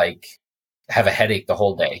literally like have a headache the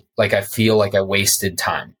whole day. Like, I feel like I wasted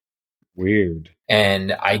time. Weird.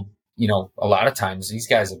 And a lot of times these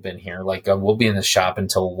guys have been here, like we'll be in the shop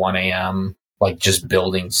until 1 a.m., like just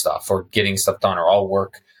building stuff or getting stuff done, or I'll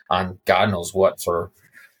work on God knows what for,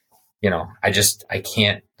 I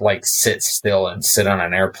can't like sit still and sit on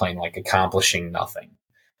an airplane, like accomplishing nothing.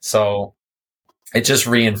 So it just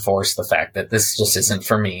reinforced the fact that this just isn't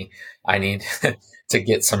for me. I need to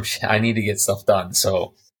get stuff done.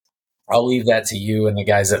 So I'll leave that to you and the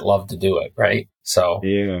guys that love to do it. Right. So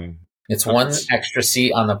yeah, it's one extra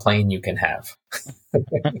seat on the plane you can have.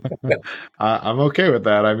 I'm okay with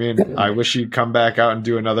that. I mean, I wish you'd come back out and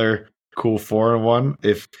do another cool 4-in-1.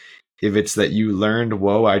 If it's that you learned,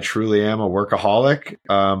 whoa, I truly am a workaholic,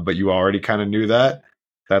 but you already kind of knew that,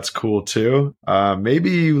 that's cool too. Maybe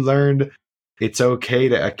you learned it's okay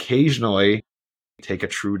to occasionally take a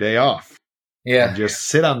true day off. Yeah. And just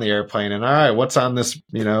sit on the airplane and, all right, what's on this,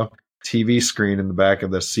 TV screen in the back of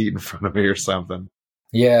the seat in front of me or something.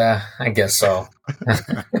 Yeah, I guess so.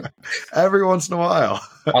 Every once in a while.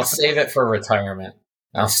 I'll save it for retirement.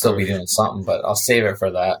 I'll still be doing something, but I'll save it for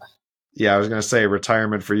that. Yeah, I was going to say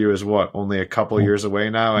retirement for you is what, only a couple years away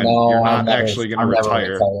now, and you're not actually going to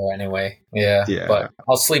retire. Retire anyway. Yeah, but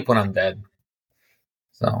I'll sleep when I'm dead.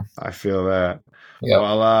 So I feel that. Yep.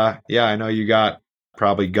 Well, I know you got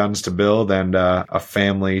probably guns to build and a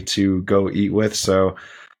family to go eat with, so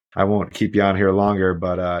I won't keep you on here longer.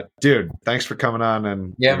 But dude, thanks for coming on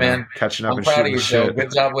and man, catching up. I'm and proud shooting of you, Joe.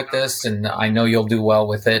 Good job with this, and I know you'll do well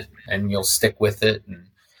with it, and you'll stick with it. And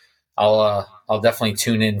I'll definitely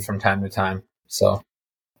tune in from time to time. So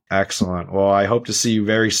excellent. Well, I hope to see you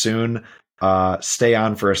very soon. Stay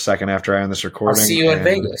on for a second after I end this recording. I'll see you in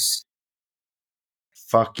Vegas.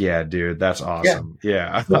 Fuck yeah, dude. That's awesome.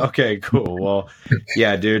 Yeah. Okay, cool. Well,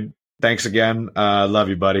 yeah, dude. Thanks again. Love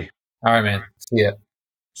you, buddy. All right, man. See ya.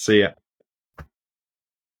 See ya.